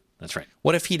yet. That's right.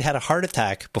 What if he'd had a heart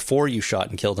attack before you shot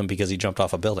and killed him because he jumped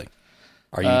off a building?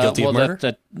 Are you guilty of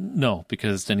murder? No,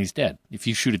 because then he's dead. If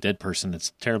you shoot a dead person,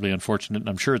 it's terribly unfortunate. And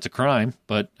I'm sure it's a crime,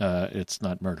 but it's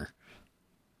not murder.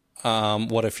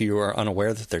 What if you are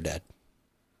unaware that they're dead?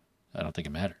 I don't think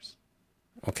it matters.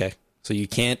 Okay. So you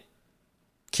can't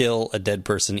kill a dead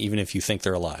person even if you think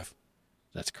they're alive.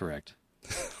 That's correct.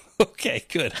 Okay,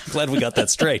 good. Glad we got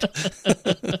that straight.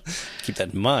 Keep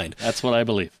that in mind. That's what I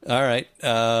believe. All right.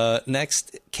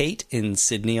 Next, Kate in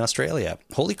Sydney, Australia.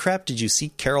 Holy crap, did you see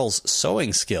Carol's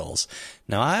sewing skills?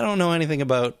 Now, I don't know anything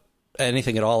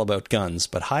at all about guns,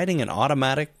 but hiding an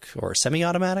automatic or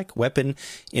semi-automatic weapon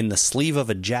in the sleeve of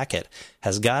a jacket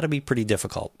has got to be pretty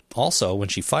difficult. Also, when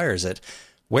she fires it,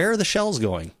 where are the shells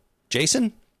going?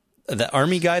 Jason? The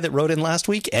army guy that wrote in last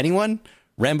week? Anyone?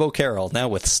 Rambo Carol, now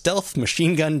with stealth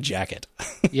machine gun jacket.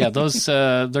 Yeah, those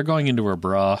they're going into her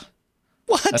bra.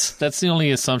 What? That's the only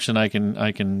assumption I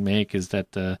can make is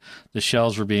that the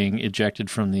shells were being ejected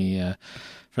from the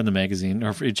magazine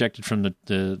or ejected from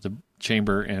the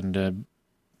chamber, and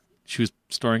she was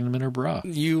storing them in her bra.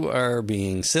 You are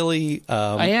being silly.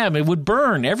 I am. It would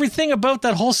burn. Everything about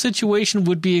that whole situation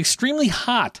would be extremely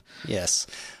hot. Yes.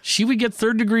 She would get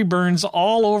third-degree burns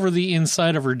all over the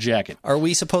inside of her jacket. Are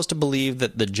we supposed to believe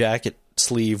that the jacket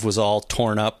sleeve was all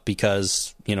torn up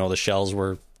because, the shells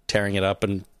were tearing it up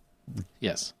and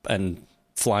yes, and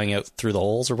flying out through the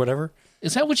holes or whatever?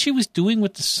 Is that what she was doing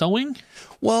with the sewing?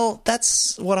 Well,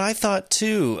 that's what I thought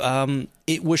too.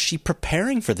 Was she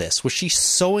preparing for this? Was she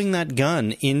sewing that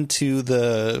gun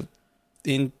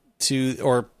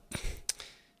or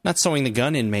not sewing the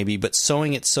gun in maybe, but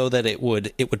sewing it so that it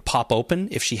would pop open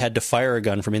if she had to fire a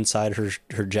gun from inside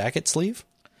her jacket sleeve?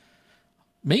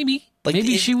 Maybe.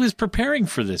 Maybe she was preparing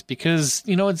for this because,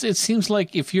 it seems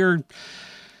like if you're...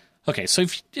 Okay, so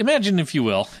imagine, if you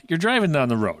will, you're driving down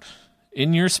the road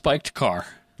in your spiked car.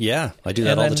 Yeah, I do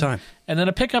that all the time. And then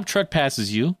a pickup truck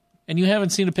passes you, and you haven't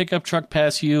seen a pickup truck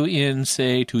pass you in,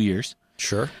 say, 2 years.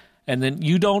 Sure. And then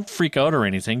you don't freak out or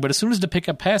anything, but as soon as the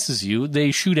pickup passes you,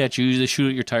 they shoot at you, they shoot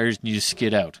at your tires, and you just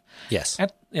skid out. Yes.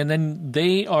 And then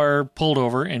they are pulled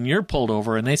over, and you're pulled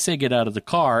over, and they say get out of the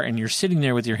car, and you're sitting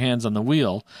there with your hands on the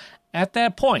wheel. At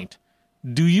that point,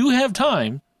 do you have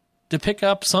time to pick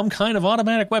up some kind of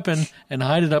automatic weapon and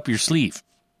hide it up your sleeve?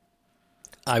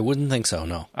 I wouldn't think so,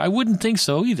 no. I wouldn't think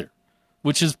so either,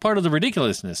 which is part of the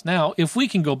ridiculousness. Now, if we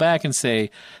can go back and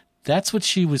say that's what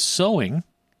she was sewing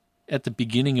at the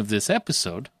beginning of this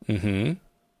episode,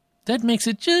 that makes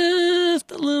it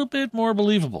just a little bit more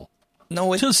believable.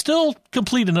 No, to still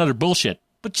complete another bullshit,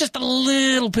 but just a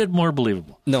little bit more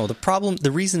believable. No,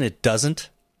 the reason it doesn't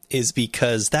is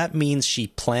because that means she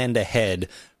planned ahead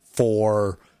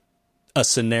for a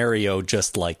scenario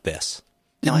just like this.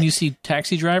 Didn't you see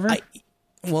Taxi Driver?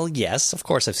 Well, yes, of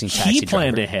course I've seen Taxi Driver. He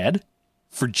planned ahead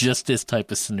for just this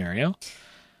type of scenario.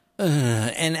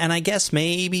 And I guess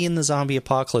maybe in the zombie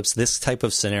apocalypse, this type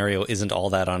of scenario isn't all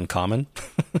that uncommon.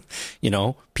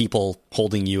 People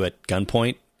holding you at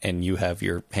gunpoint and you have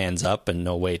your hands up and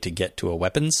no way to get to a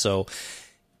weapon. So,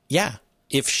 yeah,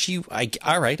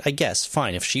 all right, I guess,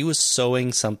 fine. If she was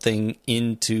sewing something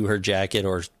into her jacket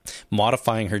or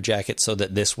modifying her jacket so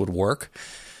that this would work,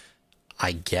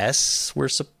 I guess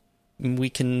we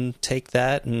can take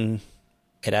that and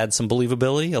it adds some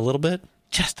believability a little bit.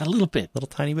 Just a little bit. Little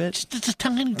tiny bit? Just a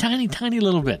tiny, tiny, tiny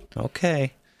little bit.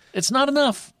 Okay. It's not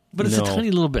enough, but it's a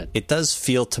tiny little bit. It does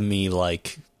feel to me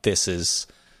like this is,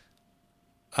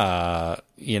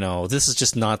 this is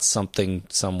just not something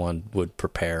someone would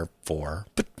prepare for.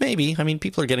 But maybe. I mean,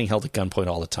 people are getting held at gunpoint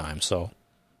all the time, so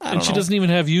I don't know. She doesn't even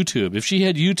have YouTube. If she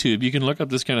had YouTube, you can look up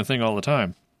this kind of thing all the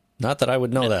time. Not that I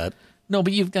would know that. No,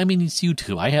 but it's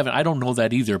YouTube. I don't know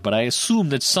that either, but I assume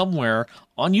that somewhere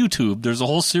on YouTube there's a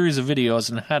whole series of videos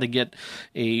on how to get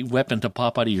a weapon to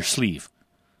pop out of your sleeve.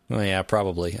 Well, yeah,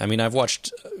 probably. I mean, I've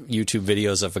watched YouTube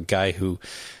videos of a guy who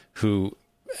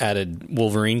added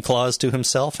Wolverine claws to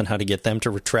himself and how to get them to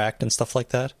retract and stuff like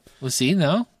that. Well, see,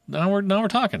 now we're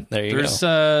talking. There you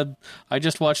go. I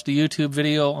just watched a YouTube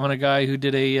video on a guy who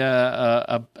did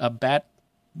a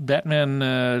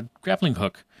Batman grappling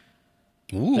hook.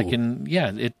 Ooh.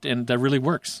 That really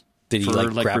works. Did he for,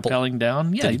 grapple? Rappelling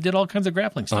down? Yeah, he did all kinds of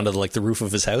grappling stuff. Onto the roof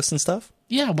of his house and stuff?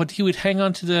 Yeah, but he would hang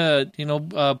on to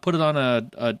put it on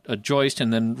a joist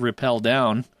and then rappel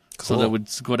down. Cool. So that would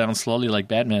go down slowly like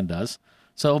Batman does.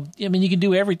 So, I mean, you can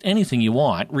do anything you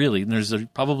want, really. And there's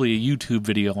probably a YouTube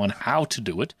video on how to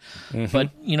do it. Mm-hmm. But,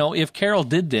 if Carol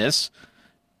did this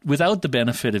without the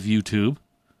benefit of YouTube,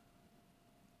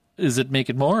 does it make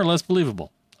it more or less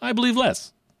believable? I believe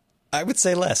less. I would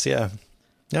say less, yeah.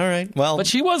 All right, well... But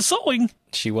she was sewing.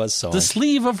 She was sewing. The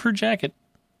sleeve of her jacket.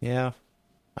 Yeah.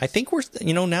 I think we're,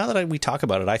 now that we talk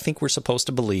about it, I think we're supposed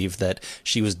to believe that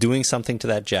she was doing something to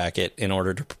that jacket in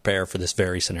order to prepare for this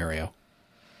very scenario.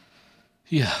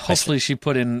 Yeah, hopefully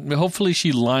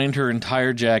she lined her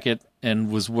entire jacket and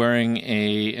was wearing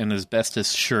an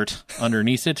asbestos shirt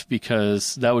underneath it,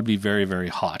 because that would be very, very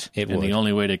hot. And the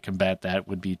only way to combat that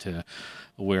would be to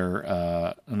wear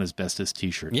an asbestos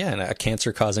T-shirt. Yeah, and a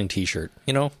cancer-causing T-shirt,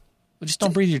 Well, just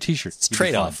don't breathe your T-shirt. It's a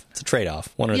trade-off. It's a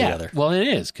trade-off, one or the other. Well, it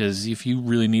is, because if you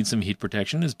really need some heat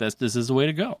protection, asbestos is the way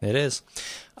to go. It is.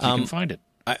 You can find it.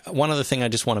 One other thing I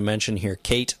just want to mention here,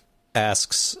 Kate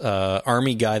asks,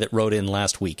 Army guy that wrote in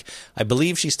last week. I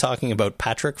believe she's talking about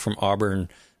Patrick from Auburn,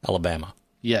 Alabama.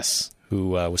 Yes.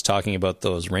 Who was talking about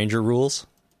those Ranger rules.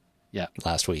 Yeah.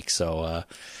 Last week. So,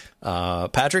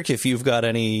 Patrick, if you've got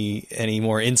any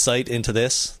more insight into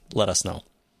this, let us know.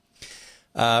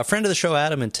 A friend of the show,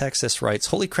 Adam in Texas, writes,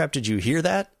 "Holy crap, did you hear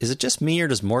that? Is it just me, or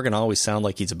does Morgan always sound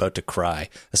like he's about to cry,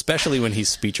 especially when he's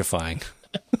speechifying?"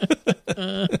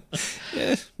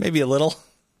 Maybe a little.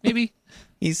 Maybe.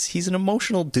 He's an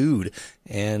emotional dude,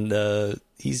 and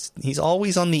he's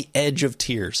always on the edge of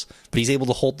tears, but he's able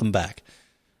to hold them back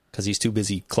because he's too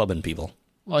busy clubbing people.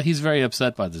 Well, he's very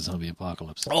upset by the zombie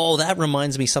apocalypse. Oh, that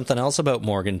reminds me something else about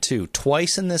Morgan, too.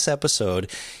 Twice in this episode,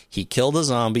 he killed a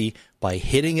zombie by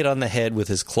hitting it on the head with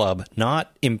his club,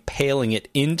 not impaling it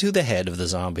into the head of the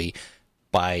zombie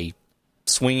by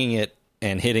swinging it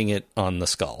and hitting it on the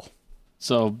skull.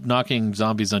 So knocking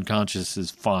zombies unconscious is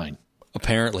fine.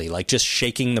 Apparently, just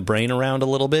shaking the brain around a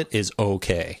little bit is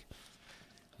okay.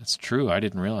 That's true. I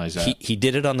didn't realize that. He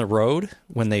did it on the road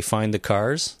when they find the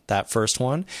cars, that first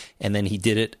one, and then he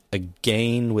did it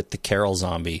again with the Carol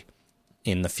zombie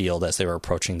in the field as they were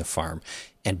approaching the farm.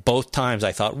 And both times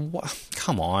I thought,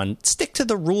 come on, stick to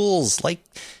the rules.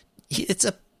 It's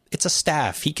a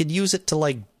staff. He could use it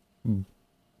to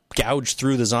gouge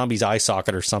through the zombie's eye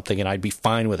socket or something, and I'd be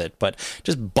fine with it. But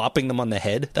just bopping them on the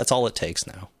head, that's all it takes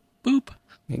now. Boop.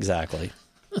 Exactly.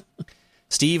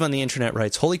 Steve on the internet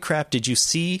writes, "Holy crap, did you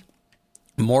see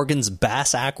Morgan's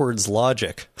bass-ackwards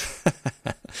logic?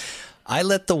 I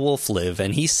let the wolf live,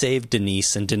 and he saved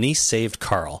Denise, and Denise saved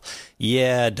Carl.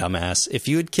 Yeah, dumbass. If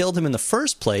you had killed him in the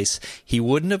first place, he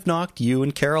wouldn't have knocked you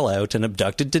and Carol out and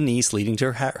abducted Denise, leading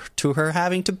to her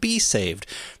having to be saved.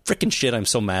 Frickin' shit, I'm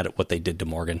so mad at what they did to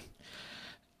Morgan."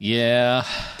 Yeah.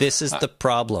 This is the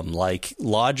problem.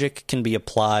 Logic can be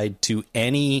applied to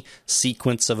any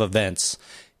sequence of events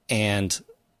and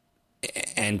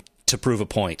to prove a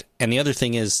point. And the other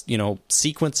thing is,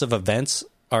 sequence of events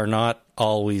are not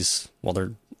always,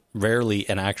 they're rarely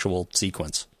an actual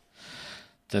sequence.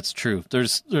 That's true.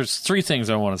 There's three things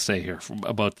I want to say here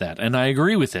about that. And I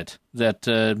agree with it, that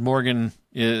Morgan,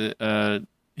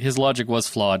 his logic was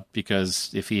flawed,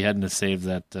 because if he hadn't have saved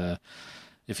that...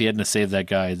 If he hadn't have saved that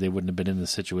guy, they wouldn't have been in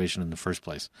this situation in the first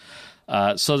place.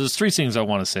 So there's three things I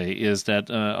want to say, is that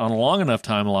on a long enough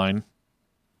timeline,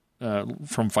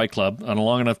 from Fight Club, on a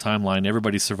long enough timeline,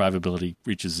 everybody's survivability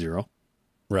reaches zero.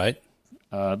 Right.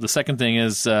 The second thing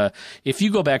is, if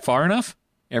you go back far enough,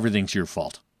 everything's your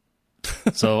fault.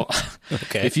 So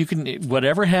okay. If you can,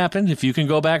 whatever happened, if you can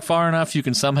go back far enough, you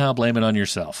can somehow blame it on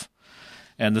yourself.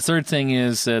 And the third thing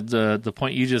is the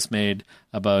point you just made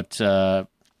about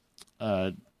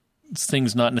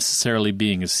things not necessarily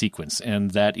being a sequence,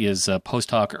 and that is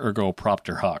post hoc ergo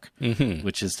propter hoc,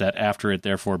 which is that after it,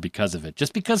 therefore because of it.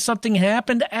 Just because something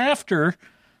happened after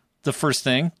the first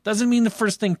thing doesn't mean the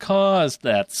first thing caused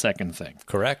that second thing.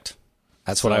 Correct.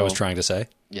 That's what I was trying to say.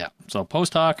 Yeah. So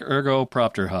post hoc ergo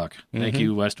propter hoc. Thank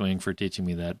you, West Wing, for teaching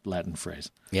me that Latin phrase.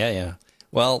 Yeah.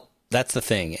 Well, that's the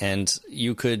thing, and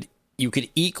you could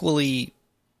equally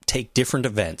take different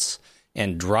events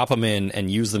and drop them in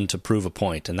and use them to prove a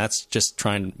point. And that's just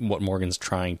what Morgan's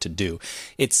trying to do.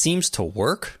 It seems to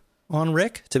work on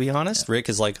Rick, to be honest. Yeah. Rick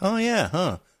is like, oh, yeah,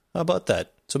 huh, how about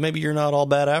that? So maybe you're not all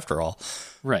bad after all.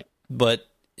 Right. But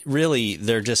really,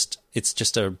 it's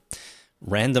just a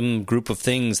random group of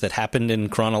things that happened in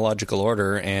chronological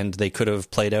order, and they could have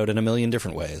played out in a million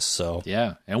different ways. So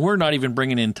yeah, and we're not even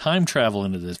bringing in time travel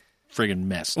into this friggin'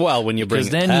 mess. Well, when you bring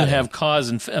because then you have cause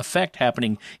and effect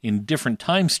happening in different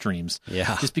time streams.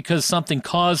 Yeah. Just because something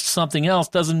caused something else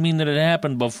doesn't mean that it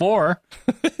happened before.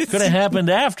 It could have happened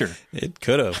after. It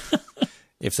could have.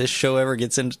 If this show ever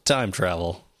gets into time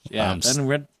travel, yeah, then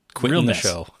we're quitting the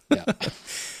show. Yeah.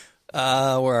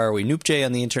 Where are we? Noop J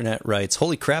on the internet writes,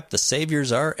 holy crap, the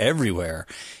saviors are everywhere.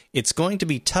 It's going to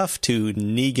be tough to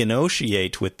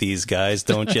negotiate with these guys,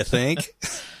 don't you think?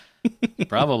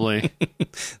 Probably.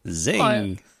 Zing.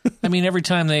 Well, I mean, every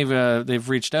time they've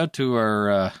reached out to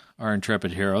our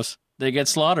intrepid heroes, they get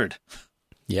slaughtered.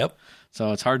 Yep.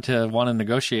 So it's hard to want to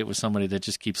negotiate with somebody that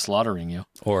just keeps slaughtering you.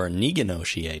 Or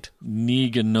negotiate.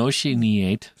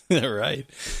 Negotiate. Right.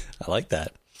 I like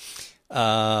that.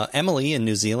 Emily in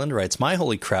New Zealand writes, my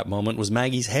holy crap moment was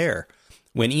Maggie's hair.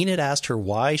 When Enid asked her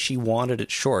why she wanted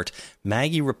it short,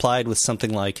 Maggie replied with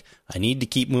something like, I need to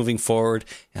keep moving forward,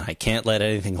 and I can't let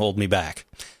anything hold me back.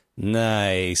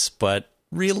 Nice, but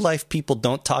real-life people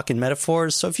don't talk in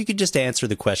metaphors, so if you could just answer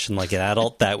the question like an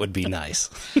adult, that would be nice.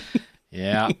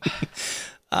 Yeah.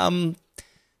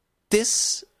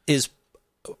 This is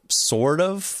sort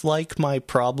of like my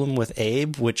problem with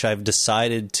Abe, which I've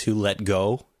decided to let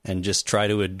go and just try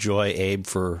to enjoy Abe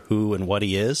for who and what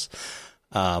he is.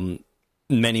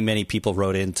 Many people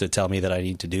wrote in to tell me that I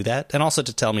need to do that, and also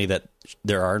to tell me that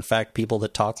there are, in fact, people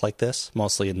that talk like this,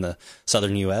 mostly in the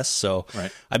southern U.S. So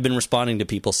right. I've been responding to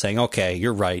people saying, okay,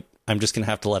 you're right. I'm just going to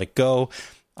have to let it go.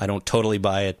 I don't totally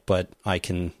buy it, but I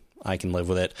can live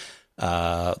with it.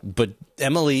 But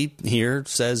Emily here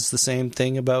says the same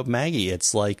thing about Maggie.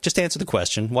 It's like, just answer the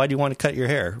question. Why do you want to cut your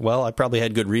hair? Well, I probably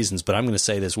had good reasons, but I'm going to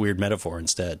say this weird metaphor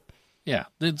instead. Yeah.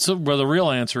 So, well, the real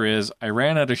answer is I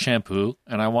ran out of shampoo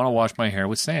and I want to wash my hair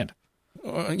with sand.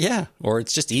 Yeah. Or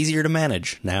it's just easier to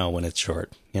manage now when it's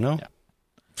short, you know? Yeah.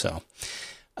 So,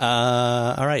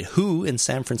 all right. Who in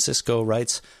San Francisco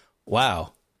writes,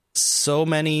 wow, so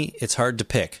many, it's hard to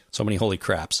pick. So many holy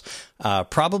craps.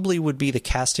 Probably would be the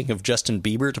casting of Justin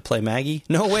Bieber to play Maggie.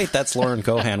 No, wait, that's Lauren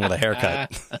Cohan with a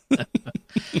haircut.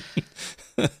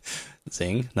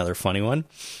 Zing, another funny one.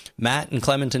 Matt in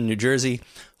Clementon, New Jersey.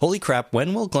 Holy crap,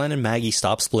 when will Glenn and Maggie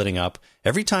stop splitting up?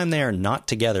 Every time they are not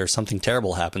together, something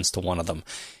terrible happens to one of them.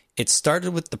 It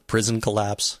started with the prison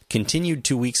collapse, continued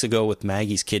 2 weeks ago with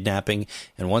Maggie's kidnapping,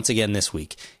 and once again this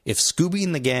week. If Scooby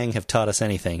and the gang have taught us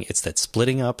anything, it's that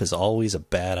splitting up is always a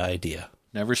bad idea.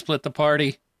 Never split the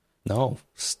party. No,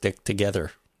 stick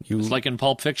together. It's like in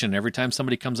Pulp Fiction. Every time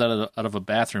somebody comes out of a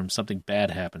bathroom, something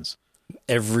bad happens.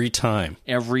 Every time.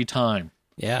 Every time.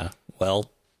 Yeah.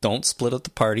 Well, don't split up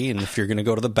the party, and if you're going to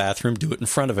go to the bathroom, do it in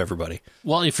front of everybody.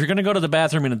 Well, if you're going to go to the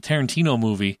bathroom in a Tarantino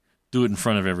movie, do it in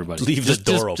front of everybody. Leave the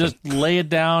door open. Just lay it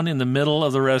down in the middle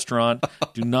of the restaurant.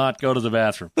 Do not go to the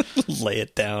bathroom. Lay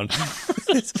it down.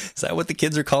 Is that what the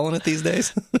kids are calling it these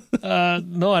days?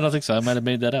 No, I don't think so. I might have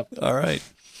made that up. All right.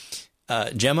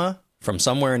 Gemma, from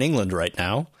somewhere in England right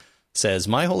now, says,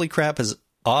 my holy crap is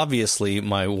obviously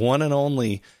my one and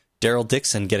only Daryl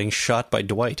Dixon getting shot by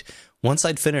Dwight. Once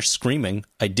I'd finished screaming,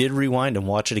 I did rewind and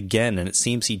watch it again, and it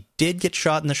seems he did get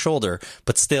shot in the shoulder,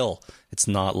 but still, it's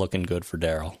not looking good for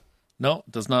Daryl. No,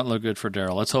 it does not look good for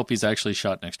Daryl. Let's hope he's actually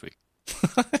shot next week.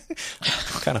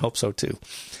 Kind of hope so, too.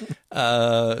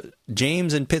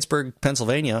 James in Pittsburgh,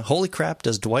 Pennsylvania. Holy crap,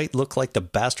 does Dwight look like the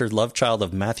bastard love child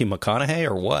of Matthew McConaughey,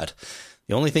 or what?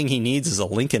 The only thing he needs is a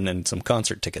Lincoln and some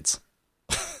concert tickets.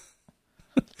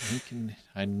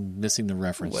 I'm missing the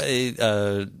reference.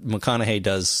 McConaughey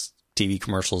does TV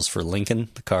commercials for Lincoln,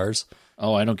 the cars.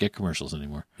 Oh, I don't get commercials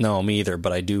anymore. No, me either,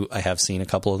 but I have seen a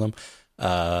couple of them.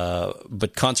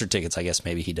 But concert tickets, I guess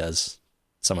maybe he does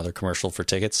some other commercial for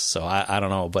tickets. So I don't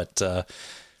know, but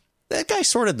that guy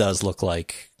sort of does look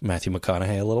like Matthew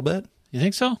McConaughey a little bit. You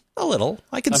think so? A little.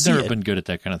 I can see it. I've never been good at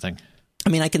that kind of thing. I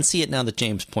mean, I can see it now that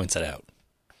James points it out.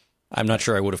 I'm not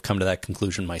sure I would have come to that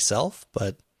conclusion myself,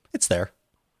 but it's there.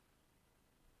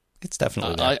 It's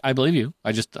definitely there. I believe you.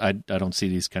 I don't see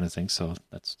these kind of things, so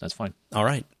that's fine. All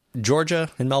right.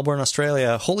 Georgia in Melbourne,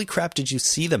 Australia. Holy crap, did you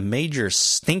see the major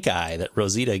stink eye that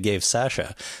Rosita gave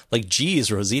Sasha? Like,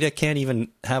 geez, Rosita can't even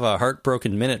have a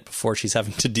heartbroken minute before she's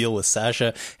having to deal with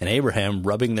Sasha and Abraham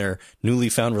rubbing their newly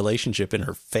found relationship in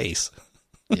her face.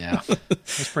 Yeah,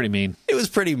 that's pretty mean. It was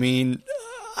pretty mean.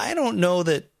 I don't know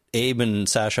that Abe and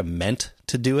Sasha meant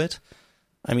to do it.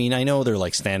 I mean, I know they're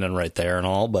like standing right there and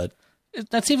all, but...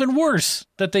 That's even worse,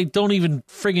 that they don't even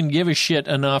friggin' give a shit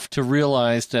enough to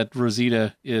realize that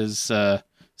Rosita is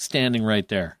standing right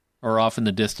there or off in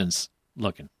the distance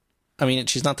looking. I mean,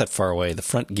 she's not that far away. The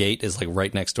front gate is like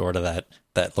right next door to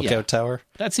that lookout tower.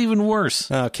 That's even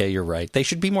worse. Okay, you're right. They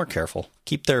should be more careful.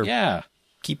 Keep their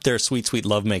sweet, sweet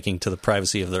lovemaking to the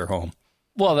privacy of their home.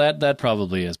 Well, that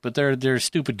probably is. But their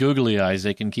stupid googly eyes,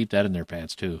 they can keep that in their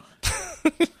pants, too.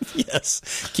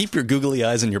 Yes. Keep your googly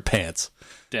eyes in your pants.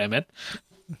 Damn it.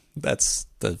 That's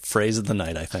the phrase of the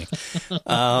night, I think.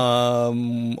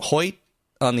 Hoyt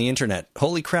on the internet.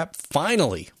 Holy crap,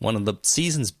 finally, one of the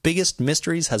season's biggest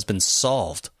mysteries has been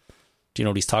solved. Do you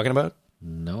know what he's talking about?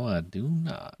 No, I do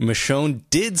not. Michonne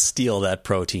did steal that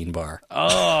protein bar.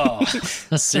 Oh!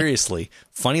 Seriously.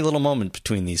 Funny little moment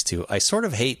between these two. I sort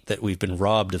of hate that we've been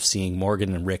robbed of seeing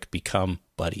Morgan and Rick become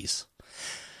buddies.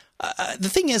 The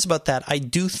thing is about that, I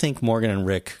do think Morgan and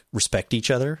Rick respect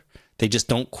each other. They just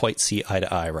don't quite see eye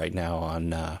to eye right now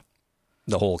on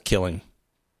the whole killing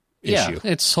issue. Yeah,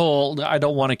 it's whole, I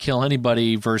don't want to kill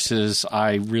anybody versus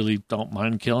I really don't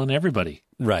mind killing everybody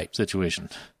situation.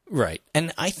 Right.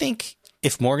 And I think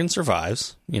if Morgan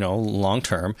survives, long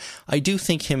term, I do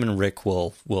think him and Rick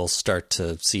will start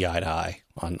to see eye to eye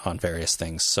on various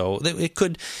things. So it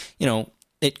could,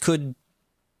 it could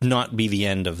not be the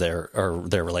end of their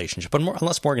relationship. But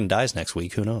unless Morgan dies next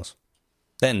week, who knows?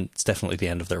 Then it's definitely the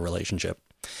end of their relationship.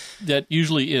 That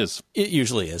usually is. It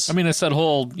usually is. I mean, it's that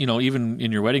whole, even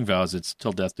in your wedding vows, it's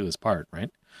till death do us part,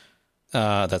 right?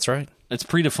 That's right. It's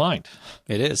predefined.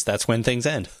 It is. That's when things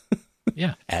end.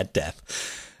 Yeah. At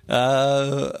death.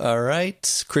 All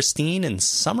right. Christine in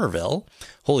Somerville.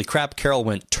 Holy crap, Carol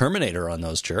went Terminator on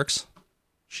those jerks.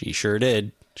 She sure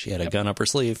did. She had a gun up her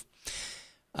sleeve.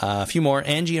 A few more.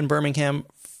 Angie in Birmingham.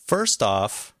 First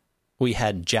off, we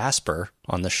had Jasper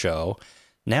on the show.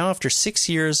 Now, after 6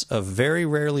 years of very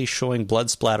rarely showing blood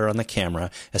splatter on the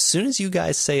camera, as soon as you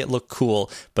guys say it looked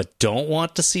cool, but don't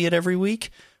want to see it every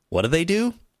week, what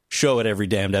do? Show it every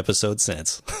damned episode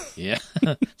since. Yeah,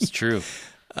 it's true.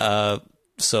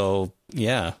 So,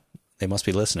 yeah, they must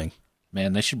be listening.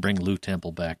 Man, they should bring Lou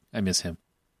Temple back. I miss him.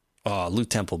 Oh, Lou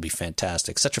Temple would be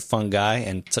fantastic. Such a fun guy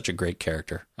and such a great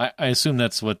character. I assume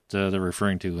that's what they're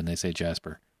referring to when they say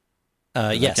Jasper.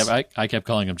 Yes. I kept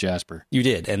calling him Jasper. You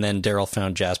did, and then Daryl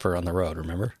found Jasper on the road,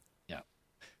 remember? Yeah.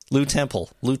 Lou Temple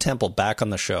back on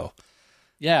the show.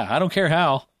 Yeah, I don't care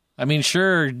how. I mean,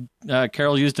 sure,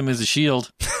 Carol used him as a shield,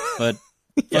 but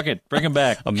fuck it, bring him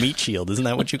back. A meat shield, isn't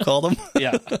that what you called him?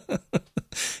 Yeah.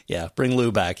 Yeah, bring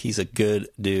Lou back. He's a good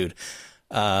dude.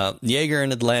 Yeager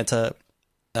in Atlanta,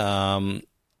 he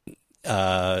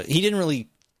didn't really,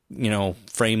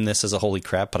 frame this as a holy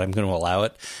crap, but I'm going to allow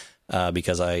it.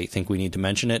 Because I think we need to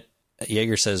mention it.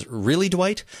 Yeager says, really,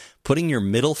 Dwight? Putting your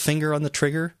middle finger on the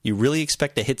trigger? You really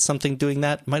expect to hit something doing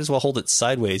that? Might as well hold it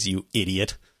sideways, you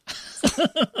idiot.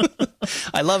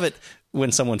 I love it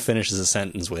when someone finishes a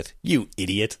sentence with, you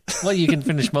idiot. Well, you can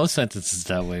finish most sentences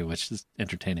that way, which is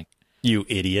entertaining. You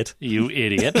idiot. You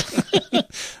idiot.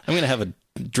 I'm going to have a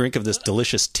drink of this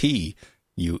delicious tea,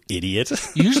 you idiot.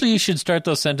 Usually you should start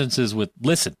those sentences with,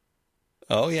 listen.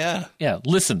 Oh, yeah. Yeah,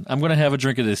 listen, I'm going to have a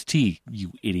drink of this tea,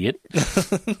 you idiot.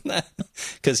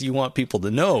 Because you want people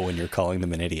to know when you're calling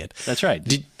them an idiot. That's right.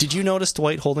 Did you notice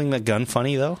Dwight holding the gun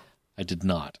funny, though? I did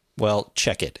not. Well,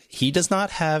 check it. He does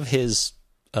not have his,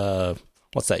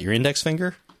 what's that, your index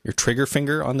finger? Your trigger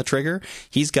finger on the trigger?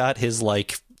 He's got his,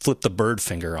 flip the bird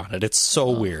finger on it. It's so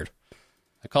weird.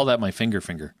 I call that my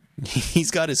finger. He's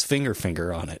got his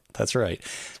finger on it. That's right.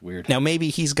 It's weird. Now, maybe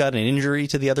he's got an injury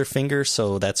to the other finger,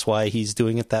 so that's why he's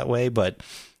doing it that way, but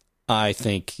I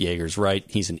think Yeager's right.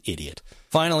 He's an idiot.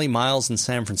 Finally, Miles in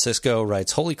San Francisco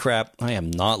writes, holy crap, I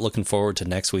am not looking forward to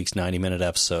next week's 90-minute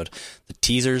episode. The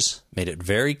teasers made it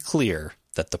very clear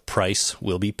that the price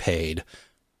will be paid.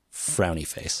 Frowny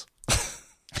face.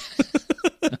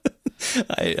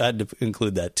 I had to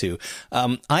include that too.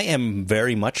 I am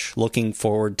very much looking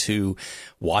forward to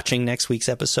watching next week's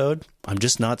episode. I'm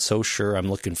just not so sure I'm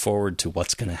looking forward to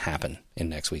what's going to happen in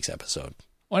next week's episode.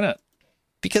 Why not?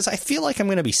 Because I feel like I'm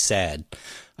going to be sad.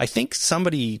 I think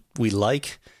somebody we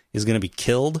like is going to be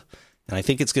killed, and I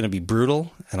think it's going to be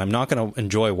brutal, and I'm not going to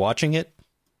enjoy watching it.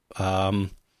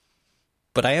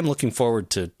 But I am looking forward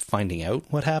to finding out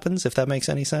what happens, if that makes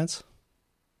any sense.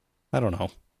 I don't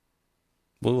know.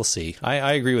 We'll see.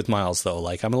 I agree with Miles, though.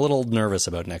 I'm a little nervous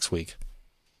about next week.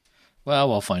 Well,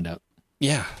 we'll find out.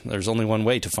 Yeah, there's only one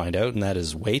way to find out, and that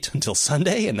is wait until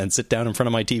Sunday and then sit down in front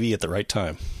of my TV at the right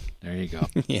time. There you go.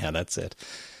 Yeah, that's it.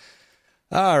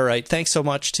 All right. Thanks so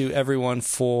much to everyone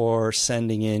for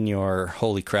sending in your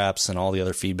holy craps and all the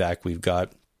other feedback we've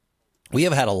got. We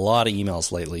have had a lot of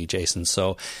emails lately, Jason.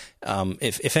 So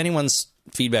if anyone's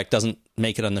feedback doesn't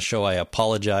make it on the show, I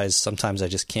apologize. Sometimes I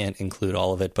just can't include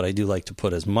all of it, but I do like to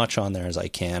put as much on there as I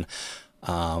can.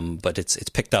 But it's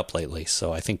picked up lately,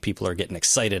 so I think people are getting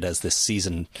excited as this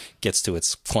season gets to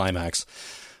its climax.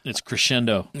 It's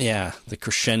crescendo. Yeah, the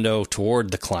crescendo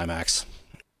toward the climax.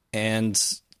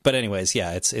 But anyways,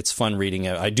 yeah, it's fun reading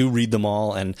it. I do read them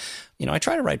all, and I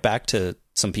try to write back to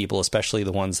some people, especially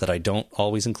the ones that I don't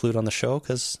always include on the show,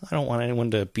 because I don't want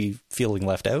anyone to be feeling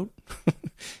left out.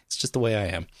 It's just the way I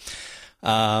am.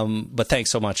 But thanks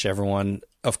so much, everyone.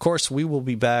 Of course, we will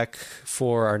be back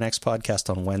for our next podcast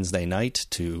on Wednesday night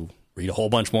to read a whole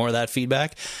bunch more of that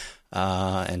feedback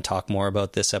and talk more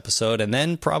about this episode, and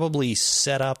then probably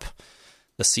set up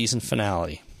the season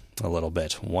finale a little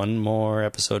bit. One more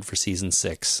episode for season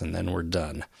 6, and then we're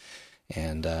done.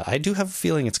 And I do have a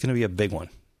feeling it's going to be a big one.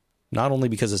 Not only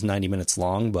because it's 90 minutes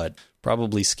long, but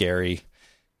probably scary.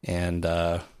 And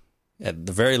at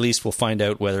the very least, we'll find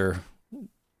out whether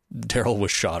Daryl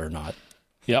was shot or not.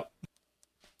 Yep.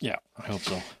 Yeah, I hope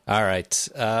so. All right.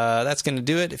 That's going to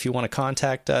do it. If you want to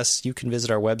contact us, you can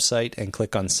visit our website and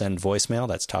click on Send Voicemail.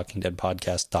 That's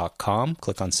talkingdeadpodcast.com.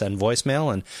 Click on Send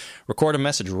Voicemail and record a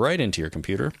message right into your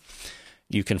computer.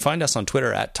 You can find us on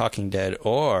Twitter at Talking Dead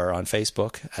or on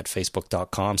Facebook at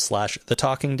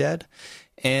facebook.com/thetalkingdead.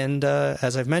 And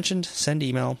as I've mentioned, send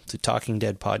email to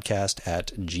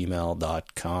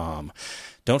talkingdeadpodcast@gmail.com.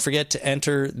 Don't forget to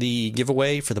enter the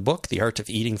giveaway for the book, The Art of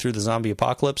Eating Through the Zombie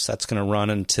Apocalypse. That's going to run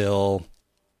until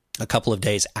a couple of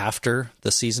days after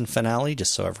the season finale,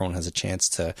 just so everyone has a chance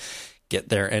to get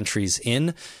their entries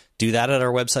in. Do that at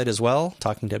our website as well,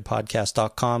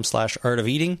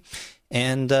 talkingdeadpodcast.com/artofeating.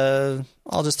 And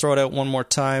I'll just throw it out one more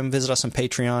time. Visit us on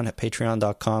Patreon at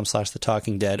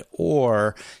patreon.com/thetalkingdead,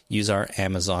 or use our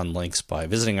Amazon links by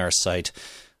visiting our site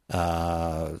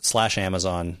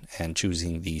 /Amazon and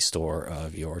choosing the store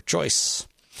of your choice.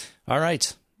 All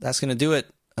right. That's going to do it.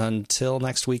 Until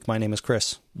next week, my name is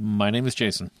Chris. My name is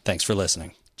Jason. Thanks for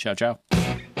listening. Ciao, ciao.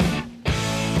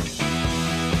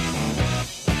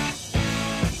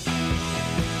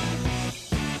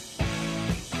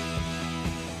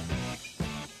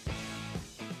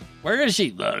 Where is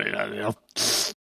she?